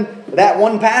even that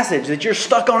one passage that you're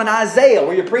stuck on in Isaiah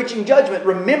where you're preaching judgment,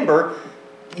 remember,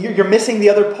 you're missing the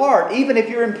other part. Even if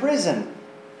you're in prison,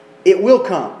 it will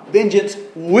come. Vengeance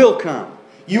will come.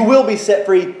 You will be set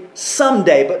free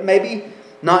someday, but maybe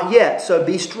not yet. So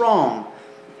be strong.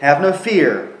 Have no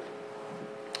fear.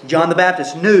 John the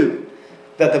Baptist knew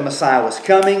that the Messiah was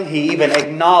coming. He even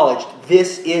acknowledged,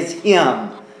 this is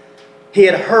Him. He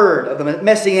had heard of the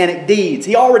Messianic deeds.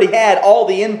 He already had all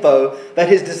the info that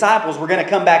His disciples were going to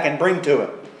come back and bring to Him.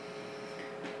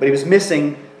 But he was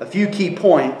missing a few key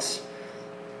points.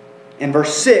 And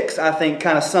verse 6, I think,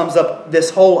 kind of sums up this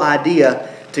whole idea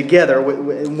together.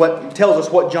 What tells us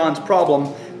what John's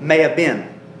problem may have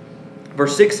been.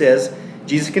 Verse 6 says,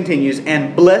 Jesus continues,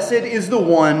 and blessed is the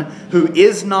one who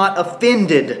is not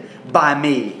offended by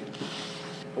me.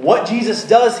 What Jesus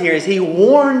does here is He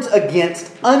warns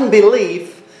against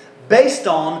unbelief based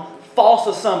on false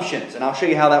assumptions. And I'll show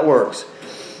you how that works.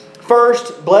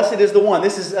 First, blessed is the one.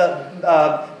 This is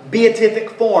a beatific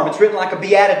form. It's written like a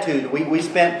beatitude. We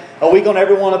spent a week on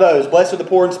every one of those. Blessed are the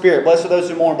poor in spirit. Blessed are those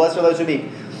who mourn. Blessed are those who meek.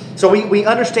 So we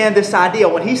understand this idea.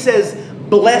 When He says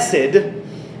blessed,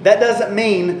 that doesn't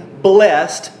mean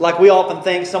blessed like we often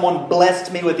think someone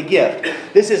blessed me with a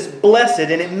gift. This is blessed,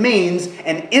 and it means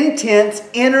an intense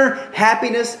inner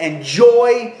happiness and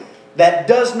joy that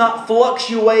does not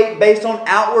fluctuate based on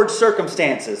outward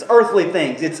circumstances, earthly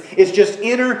things. It's just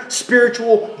inner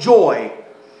spiritual joy.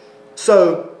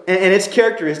 So, and it's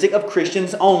characteristic of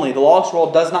Christians only. The lost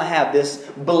world does not have this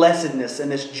blessedness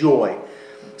and this joy.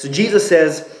 So Jesus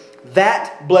says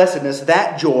that blessedness,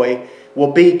 that joy,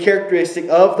 will be characteristic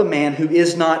of the man who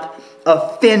is not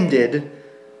offended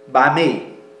by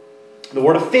me. The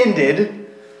word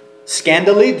offended,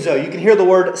 scandalizo. You can hear the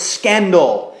word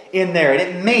scandal in there. And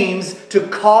it means to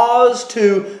cause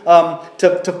to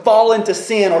fall into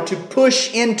sin or to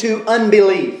push into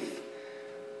unbelief.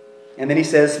 And then he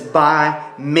says,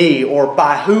 by me, or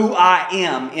by who I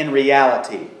am in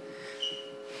reality.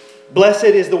 Blessed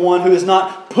is the one who is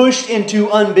not pushed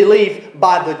into unbelief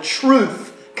by the truth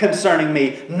concerning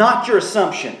me, not your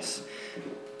assumptions.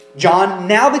 John,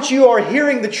 now that you are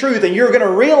hearing the truth and you're going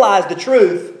to realize the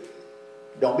truth,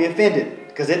 don't be offended,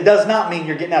 because it does not mean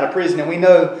you're getting out of prison. And we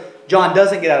know John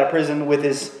doesn't get out of prison with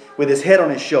his head on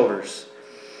his shoulders.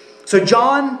 So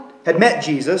John had met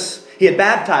Jesus. He had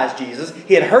baptized Jesus.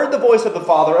 He had heard the voice of the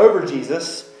Father over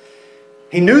Jesus.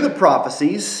 He knew the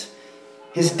prophecies.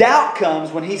 His doubt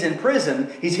comes when he's in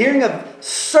prison. He's hearing of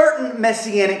certain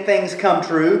messianic things come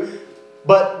true,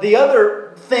 but the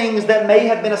other things that may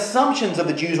have been assumptions of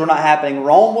the Jews were not happening.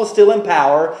 Rome was still in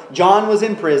power. John was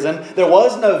in prison. There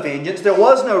was no vengeance. There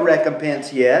was no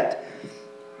recompense yet.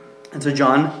 And so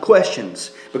John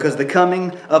questions, because the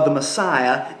coming of the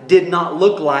Messiah did not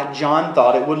look like John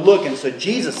thought it would look. And so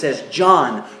Jesus says,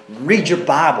 John, read your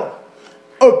Bible.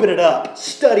 Open it up.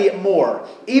 Study it more.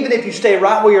 Even if you stay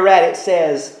right where you're at, it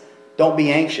says, don't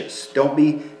be anxious. Don't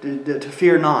be, to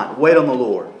fear not. Wait on the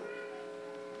Lord.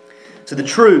 So the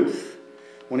truth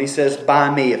when he says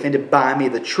by me, offended by me,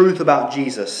 the truth about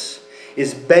Jesus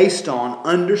is based on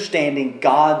understanding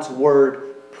God's Word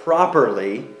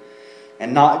properly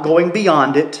and not going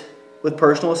beyond it with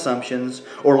personal assumptions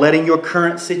or letting your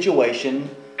current situation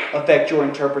affect your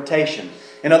interpretation.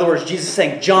 In other words, Jesus is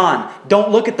saying, John, don't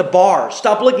look at the bars.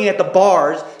 Stop looking at the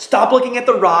bars. Stop looking at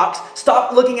the rocks.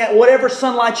 Stop looking at whatever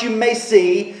sunlight you may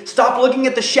see. Stop looking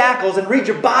at the shackles and read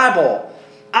your Bible.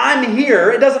 I'm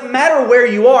here. It doesn't matter where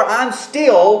you are. I'm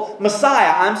still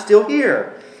Messiah. I'm still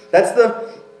here. That's the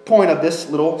point of this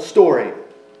little story.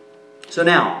 So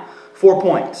now, 4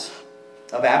 points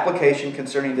of application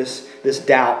concerning this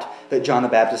doubt that John the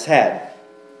Baptist had.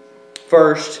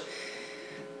 First,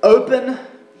 open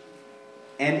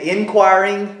and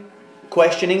inquiring,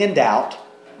 questioning, and doubt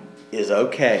is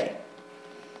okay.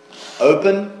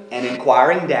 Open and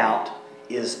inquiring doubt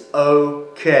is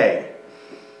okay.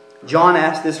 John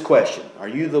asked this question, are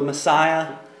you the Messiah?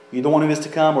 Are you the one who is to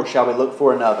come, or shall we look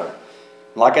for another?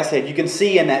 Like I said, you can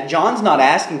see in that John's not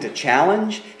asking to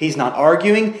challenge. He's not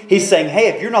arguing. He's saying, hey,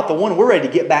 if you're not the one, we're ready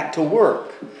to get back to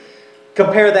work.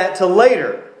 Compare that to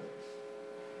later.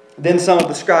 Then some of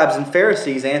the scribes and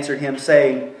Pharisees answered him,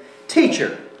 saying,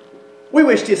 Teacher, we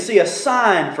wish to see a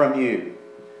sign from you.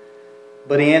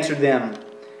 But he answered them,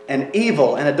 an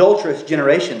evil and adulterous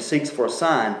generation seeks for a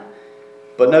sign,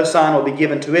 but no sign will be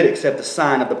given to it except the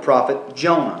sign of the prophet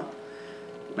Jonah.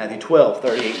 Matthew 12,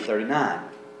 38 and 39.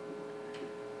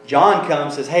 John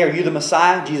comes and says, hey, are you the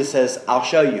Messiah? Jesus says, I'll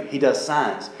show you. He does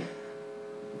signs.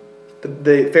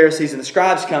 The Pharisees and the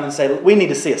scribes come and say, we need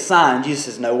to see a sign. Jesus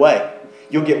says, no way.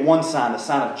 You'll get one sign, the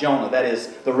sign of Jonah. That is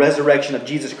the resurrection of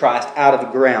Jesus Christ out of the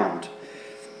ground.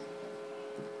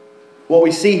 What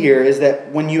we see here is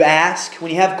that when you ask, when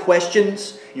you have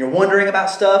questions, you're wondering about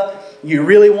stuff, you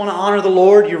really want to honor the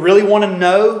Lord, you really want to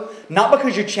know, not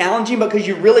because you're challenging, but because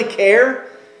you really care,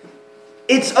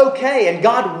 it's okay. And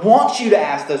God wants you to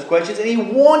ask those questions, and He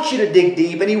wants you to dig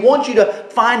deep, and He wants you to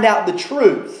find out the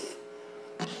truth.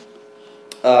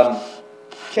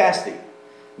 Chastity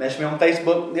messaged me on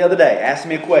Facebook the other day, asked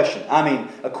me a question. I mean,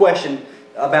 a question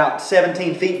about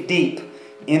 17 feet deep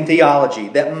in theology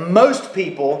that most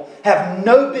people have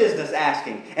no business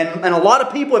asking. And a lot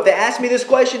of people, if they ask me this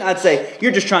question, I'd say,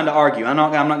 you're just trying to argue. I'm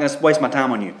not going to waste my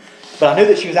time on you. But I knew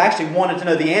that she was actually wanting to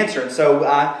know the answer, and so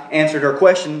I answered her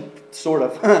question, sort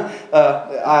of.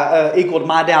 I equaled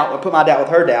my doubt, or put my doubt with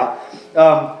her doubt.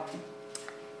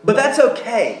 But that's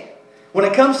okay. When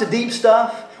it comes to deep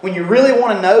stuff, when you really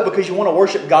want to know because you want to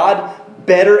worship God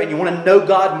better and you want to know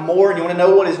God more and you want to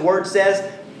know what His Word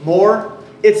says more,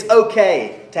 it's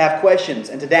okay to have questions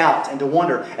and to doubt and to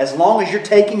wonder. As long as you're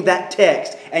taking that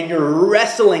text and you're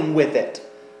wrestling with it,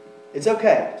 it's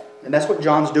okay. And that's what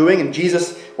John's doing. And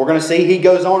Jesus, we're going to see, He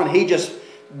goes on and He just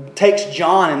takes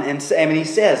John and He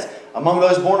says, among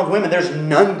those born of women, there's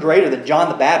none greater than John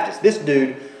the Baptist. This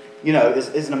dude,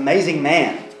 is an amazing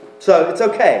man. So it's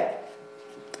okay.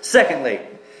 Secondly,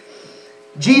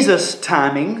 Jesus'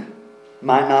 timing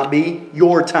might not be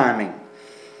your timing.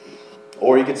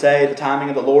 Or you could say the timing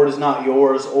of the Lord is not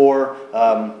yours, or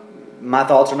my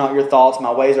thoughts are not your thoughts,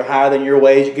 my ways are higher than your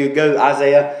ways. You could go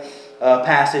Isaiah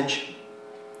passage.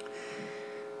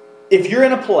 If you're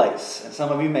in a place, and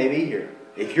some of you may be here,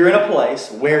 if you're in a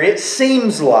place where it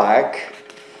seems like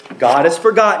God has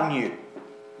forgotten you,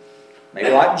 maybe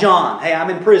like John, hey,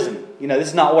 I'm in prison. This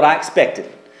is not what I expected.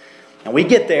 And we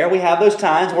get there, we have those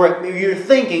times where you're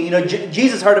thinking,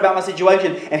 Jesus heard about my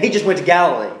situation and He just went to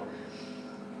Galilee.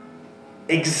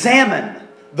 Examine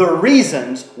the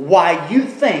reasons why you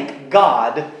think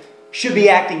God should be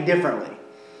acting differently.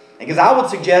 Because I would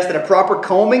suggest that a proper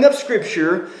combing of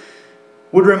Scripture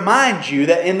would remind you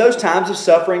that in those times of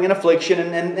suffering and affliction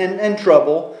and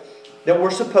trouble, that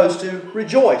we're supposed to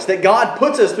rejoice. That God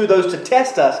puts us through those to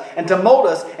test us and to mold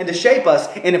us and to shape us.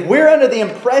 And if we're under the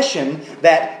impression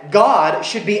that God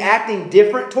should be acting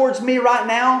different towards me right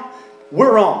now,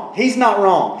 we're wrong. He's not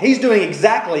wrong. He's doing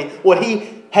exactly what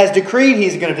He has decreed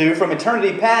He's going to do from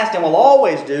eternity past and will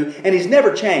always do. And He's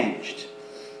never changed.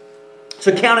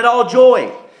 So count it all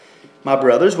joy, my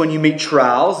brothers, when you meet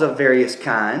trials of various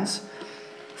kinds.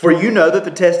 For you know that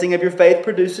the testing of your faith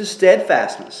produces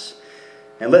steadfastness.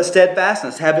 And let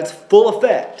steadfastness have its full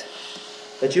effect,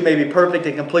 that you may be perfect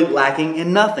and complete, lacking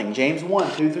in nothing. James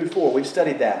 1, 2 through 4. We've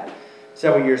studied that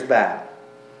several years back.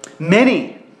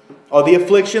 Many are the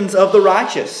afflictions of the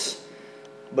righteous,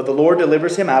 but the Lord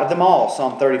delivers him out of them all.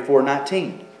 Psalm 34,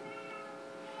 19.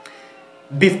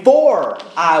 Before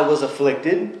I was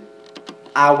afflicted,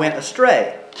 I went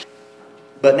astray,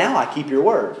 but now I keep your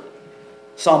word.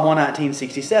 Psalm 119,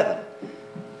 67.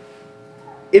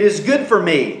 It is good for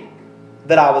me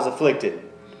that I was afflicted,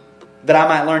 that I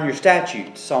might learn your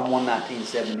statutes. Psalm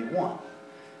 119:71.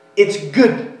 It's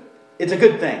good. It's a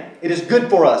good thing. It is good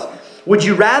for us. Would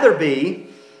you rather be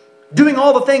doing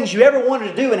all the things you ever wanted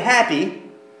to do and happy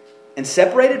and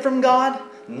separated from God?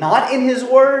 Not in His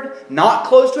Word? Not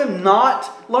close to Him?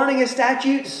 Not learning His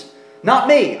statutes? Not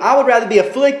me. I would rather be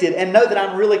afflicted and know that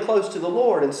I'm really close to the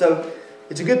Lord. And so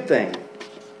it's a good thing.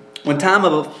 When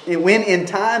in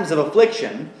times of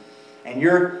affliction and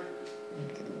you're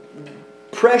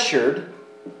pressured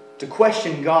to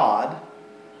question God,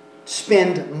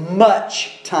 spend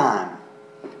much time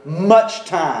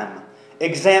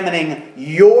examining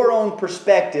your own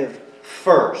perspective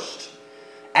first.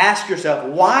 Ask yourself,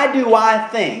 why do I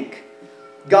think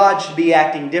God should be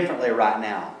acting differently right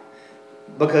now?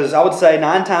 Because I would say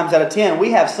 9 times out of 10,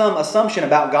 we have some assumption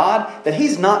about God that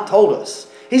He's not told us.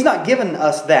 He's not given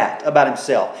us that about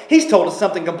Himself. He's told us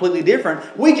something completely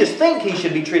different. We just think He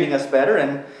should be treating us better,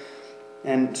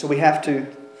 and so we have to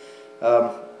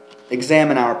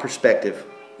examine our perspective.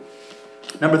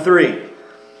 Number 3,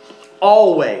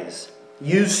 always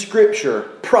use Scripture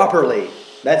properly.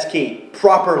 That's key.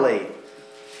 Properly.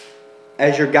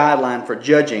 As your guideline for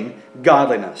judging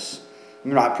godliness.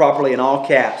 You write properly in all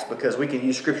caps, because we can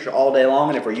use Scripture all day long,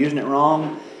 and if we're using it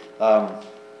wrong,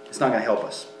 it's not going to help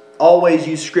us. Always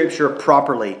use Scripture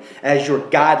properly as your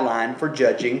guideline for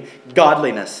judging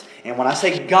godliness. And when I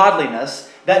say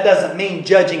godliness, that doesn't mean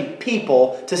judging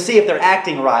people to see if they're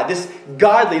acting right. This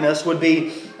godliness would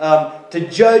be to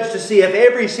judge to see if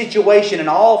every situation and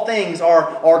all things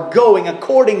are going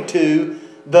according to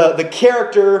the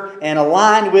character and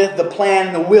aligned with the plan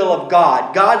and the will of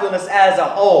God. Godliness as a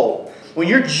whole. When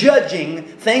you're judging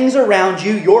things around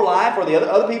you, your life or the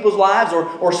other people's lives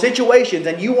or situations,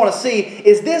 and you want to see,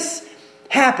 is this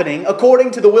happening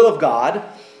according to the will of God?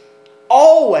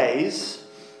 Always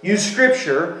use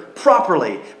Scripture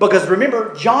properly. Because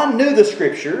remember, John knew the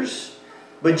Scriptures,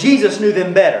 but Jesus knew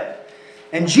them better.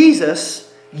 And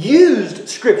Jesus used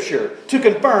Scripture to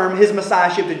confirm His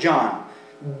Messiahship to John.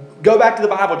 Go back to the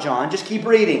Bible, John. Just keep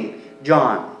reading,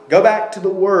 John. Go back to the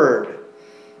Word.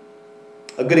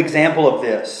 A good example of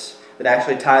this that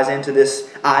actually ties into this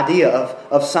idea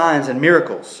of signs and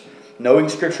miracles. Knowing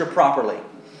Scripture properly.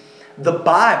 The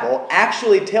Bible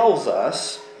actually tells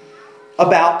us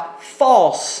about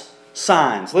false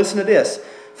signs. Listen to this.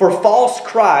 For false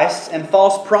Christs and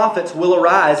false prophets will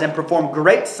arise and perform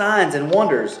great signs and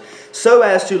wonders, so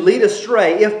as to lead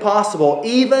astray, if possible,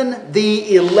 even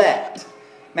the elect.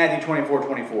 Matthew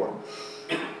 24:24.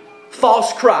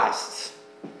 False Christs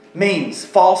means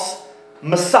false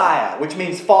Messiah, which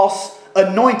means false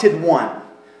anointed one.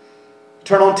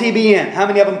 Turn on TBN. How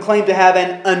many of them claim to have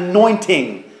an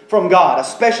anointing from God? A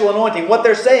special anointing. What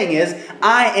they're saying is,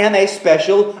 I am a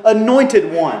special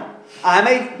anointed one. I'm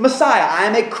a Messiah. I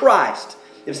am a Christ.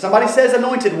 If somebody says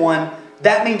anointed one,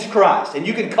 that means Christ. And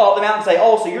you can call them out and say,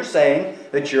 oh, so you're saying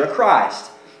that you're a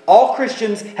Christ. All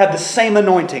Christians have the same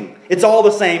anointing. It's all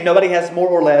the same. Nobody has more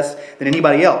or less than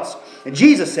anybody else. And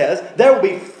Jesus says there will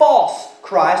be false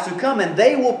Christs who come and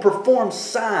they will perform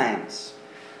signs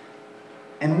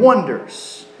and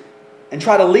wonders and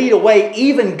try to lead away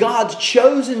even God's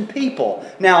chosen people.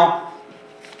 Now,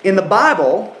 in the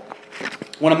Bible,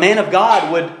 when a man of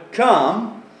God would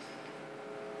come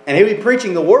and he would be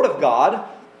preaching the Word of God,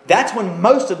 that's when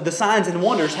most of the signs and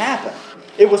wonders happen.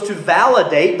 It was to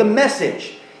validate the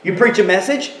message. You preach a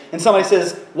message and somebody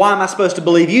says, why am I supposed to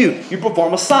believe you? You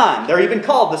perform a sign. They're even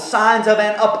called the signs of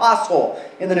an apostle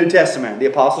in the New Testament. The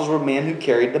apostles were men who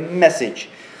carried the message.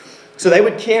 So they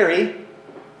would carry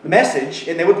the message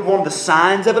and they would perform the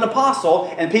signs of an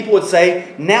apostle, and people would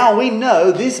say, now we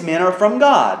know these men are from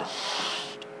God.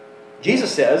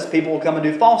 Jesus says people will come and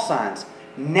do false signs.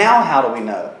 Now how do we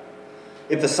know?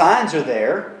 If the signs are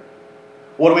there,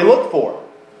 what do we look for?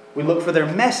 We look for their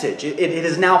message. It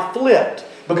is now flipped.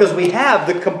 Because we have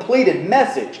the completed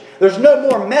message. There's no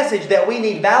more message that we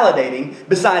need validating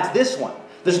besides this one.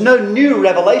 There's no new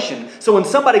revelation. So when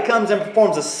somebody comes and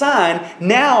performs a sign,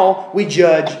 now we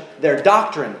judge their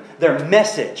doctrine, their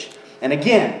message. And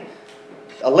again,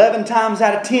 11 times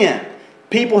out of 10,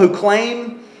 people who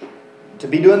claim to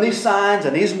be doing these signs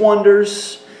and these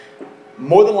wonders,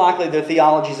 more than likely their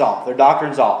theology's off, their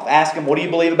doctrine's off. Ask them, what do you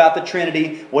believe about the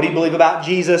Trinity? What do you believe about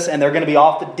Jesus? And they're going to be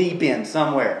off the deep end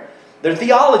somewhere. Their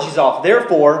theology's off.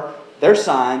 Therefore, their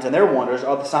signs and their wonders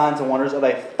are the signs and wonders of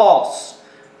a false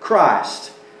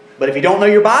Christ. But if you don't know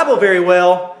your Bible very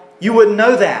well, you wouldn't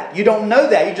know that. You don't know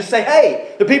that. You just say,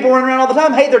 hey, the people running around all the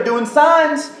time, hey, they're doing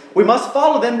signs. We must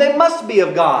follow them. They must be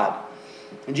of God.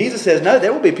 And Jesus says, no,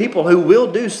 there will be people who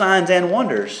will do signs and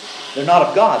wonders. They're not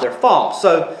of God. They're false.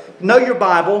 So know your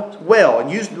Bible well and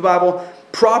use the Bible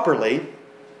properly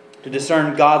to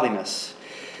discern godliness.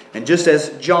 And just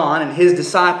as John and his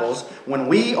disciples, when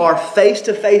we are face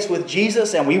to face with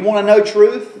Jesus and we want to know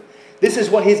truth, this is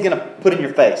what He's going to put in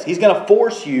your face. He's going to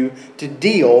force you to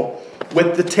deal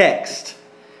with the text.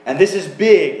 And this is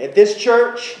big. At this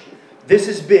church, this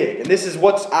is big. And this is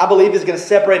what I believe is going to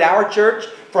separate our church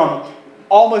from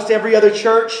almost every other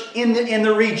church in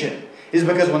the region. Is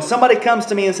because when somebody comes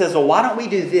to me and says, well, why don't we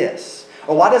do this?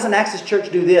 Or why doesn't Access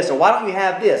Church do this? Or why don't we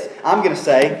have this? I'm going to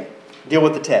say, deal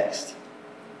with the text.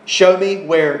 Show me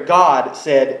where God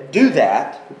said, do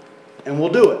that, and we'll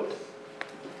do it.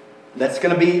 That's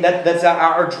going to be that's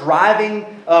our driving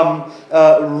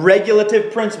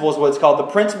regulative principle is what it's called.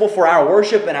 The principle for our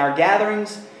worship and our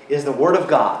gatherings is the Word of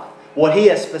God. What He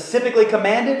has specifically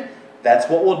commanded, that's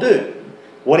what we'll do.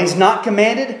 What He's not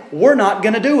commanded, we're not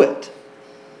going to do it.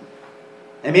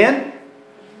 Amen?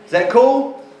 Is that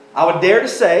cool? I would dare to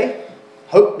say,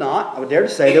 hope not, I would dare to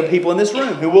say there are people in this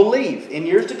room who will leave in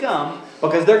years to come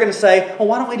because they're going to say, oh,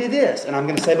 why don't we do this? And I'm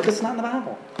going to say, because it's not in the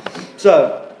Bible.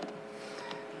 So,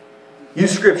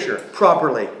 use Scripture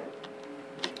properly.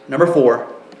 Number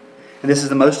 4, and this is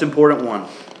the most important one.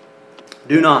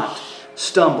 Do not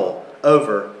stumble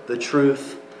over the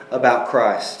truth about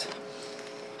Christ.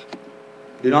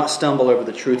 Do not stumble over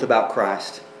the truth about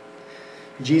Christ.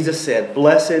 Jesus said,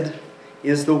 blessed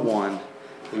is the one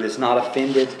who is not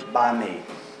offended by me.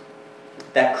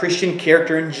 That Christian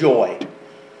character and joy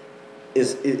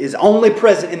is only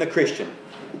present in the Christian.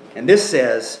 And this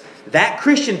says, that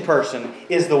Christian person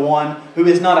is the one who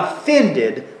is not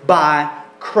offended by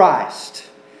Christ.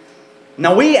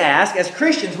 Now we ask, as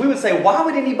Christians, we would say, why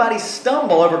would anybody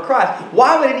stumble over Christ?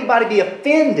 Why would anybody be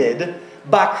offended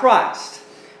by Christ?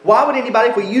 Why would anybody,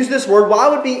 if we use this word, why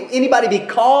would anybody be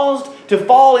caused to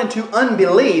fall into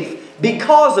unbelief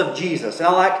because of Jesus? And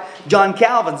I like John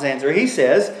Calvin's answer. He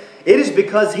says, it is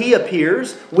because He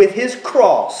appears with His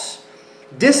cross,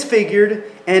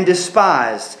 disfigured and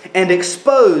despised, and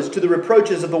exposed to the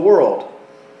reproaches of the world.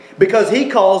 Because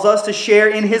He calls us to share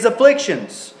in His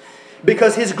afflictions.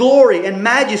 Because His glory and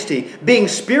majesty, being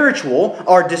spiritual,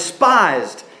 are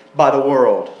despised by the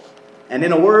world. And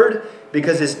in a word,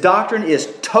 because His doctrine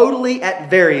is totally at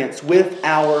variance with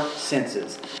our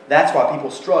senses. That's why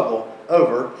people struggle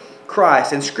over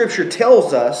Christ. And Scripture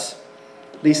tells us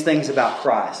these things about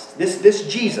Christ. This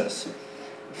Jesus,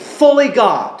 fully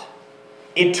God,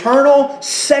 eternal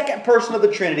second person of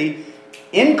the Trinity,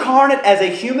 incarnate as a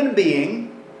human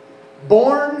being,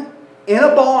 born in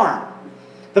a barn.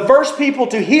 The first people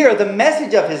to hear the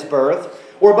message of His birth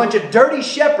were a bunch of dirty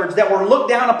shepherds that were looked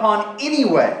down upon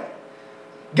anyway.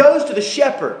 Goes to the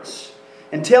shepherds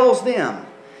and tells them,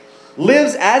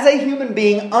 lives as a human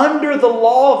being under the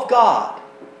law of God,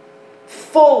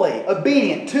 fully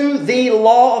obedient to the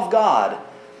law of God,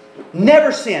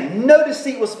 never sinned, no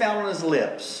deceit was found on His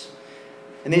lips.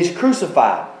 And then He's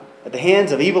crucified at the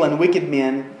hands of evil and wicked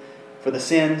men for the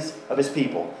sins of His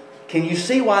people. Can you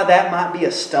see why that might be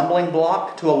a stumbling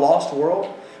block to a lost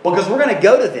world? Because we're going to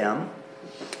go to them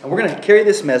and we're going to carry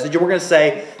this message and we're going to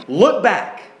say, look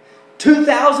back.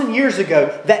 2,000 years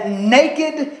ago, that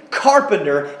naked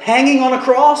carpenter hanging on a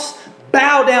cross,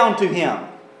 bow down to Him.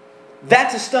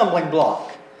 That's a stumbling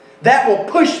block. That will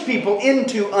push people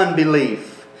into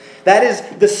unbelief. That is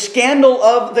the scandal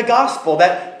of the gospel.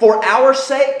 That for our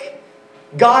sake,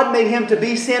 God made Him to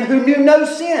be sin who knew no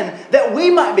sin, that we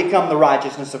might become the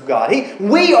righteousness of God.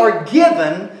 We are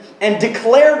given and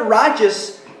declared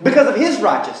righteous because of His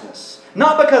righteousness,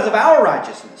 not because of our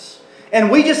righteousness.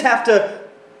 And we just have to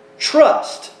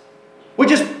trust. We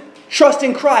just trust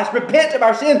in Christ, repent of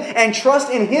our sin, and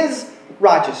trust in His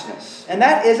righteousness. And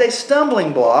that is a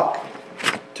stumbling block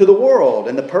to the world.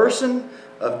 And the person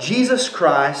of Jesus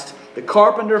Christ, the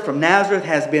carpenter from Nazareth,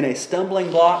 has been a stumbling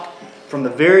block from the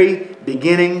very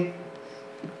beginning,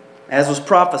 as was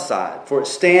prophesied. For it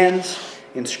stands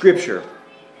in Scripture,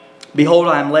 behold,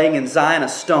 I am laying in Zion a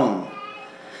stone,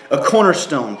 a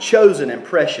cornerstone, chosen and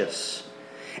precious.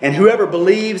 And whoever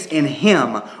believes in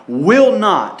Him will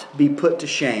not be put to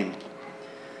shame.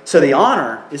 So the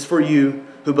honor is for you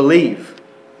who believe.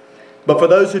 But for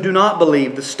those who do not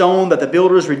believe, the stone that the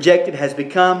builders rejected has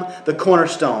become the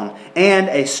cornerstone, and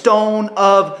a stone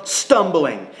of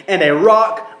stumbling, and a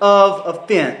rock of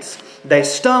offense. They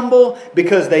stumble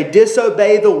because they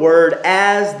disobey the word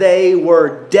as they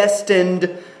were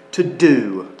destined to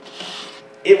do.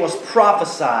 It was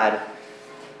prophesied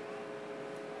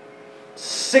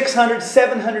 600,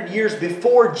 700 years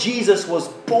before Jesus was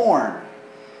born.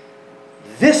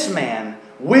 This man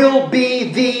will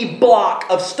be the block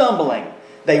of stumbling.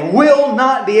 They will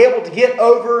not be able to get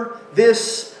over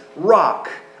this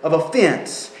rock of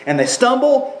offense. And they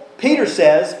stumble, Peter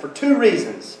says, for two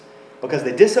reasons. Because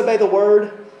they disobey the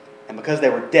word and because they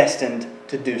were destined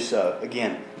to do so.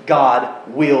 Again, God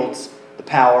wields the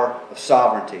power of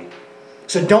sovereignty.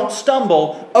 So don't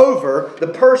stumble over the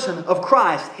person of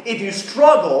Christ. If you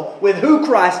struggle with who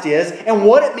Christ is and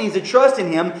what it means to trust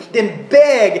in Him, then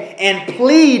beg and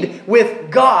plead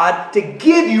with God to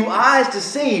give you eyes to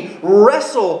see.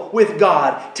 Wrestle with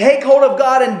God. Take hold of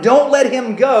God and don't let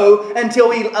Him go until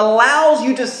He allows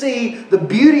you to see the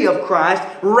beauty of Christ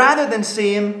rather than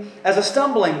see Him as a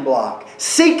stumbling block.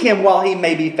 Seek Him while He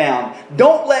may be found.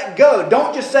 Don't let go.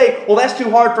 Don't just say, well, that's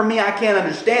too hard for me, I can't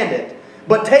understand it.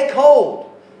 But take hold.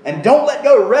 And don't let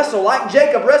go. Wrestle like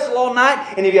Jacob. Wrestle all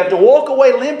night. And if you have to walk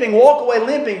away limping, walk away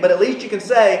limping. But at least you can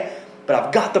say, but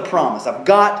I've got the promise. I've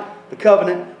got the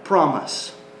covenant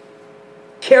promise.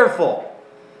 Careful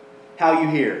how you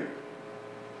hear.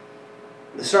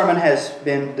 The sermon has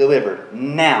been delivered.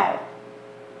 Now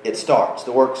it starts.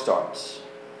 The work starts.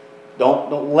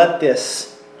 Don't let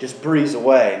this just breeze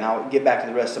away. And I'll get back to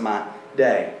the rest of my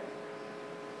day.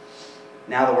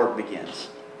 Now the work begins.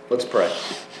 Let's pray.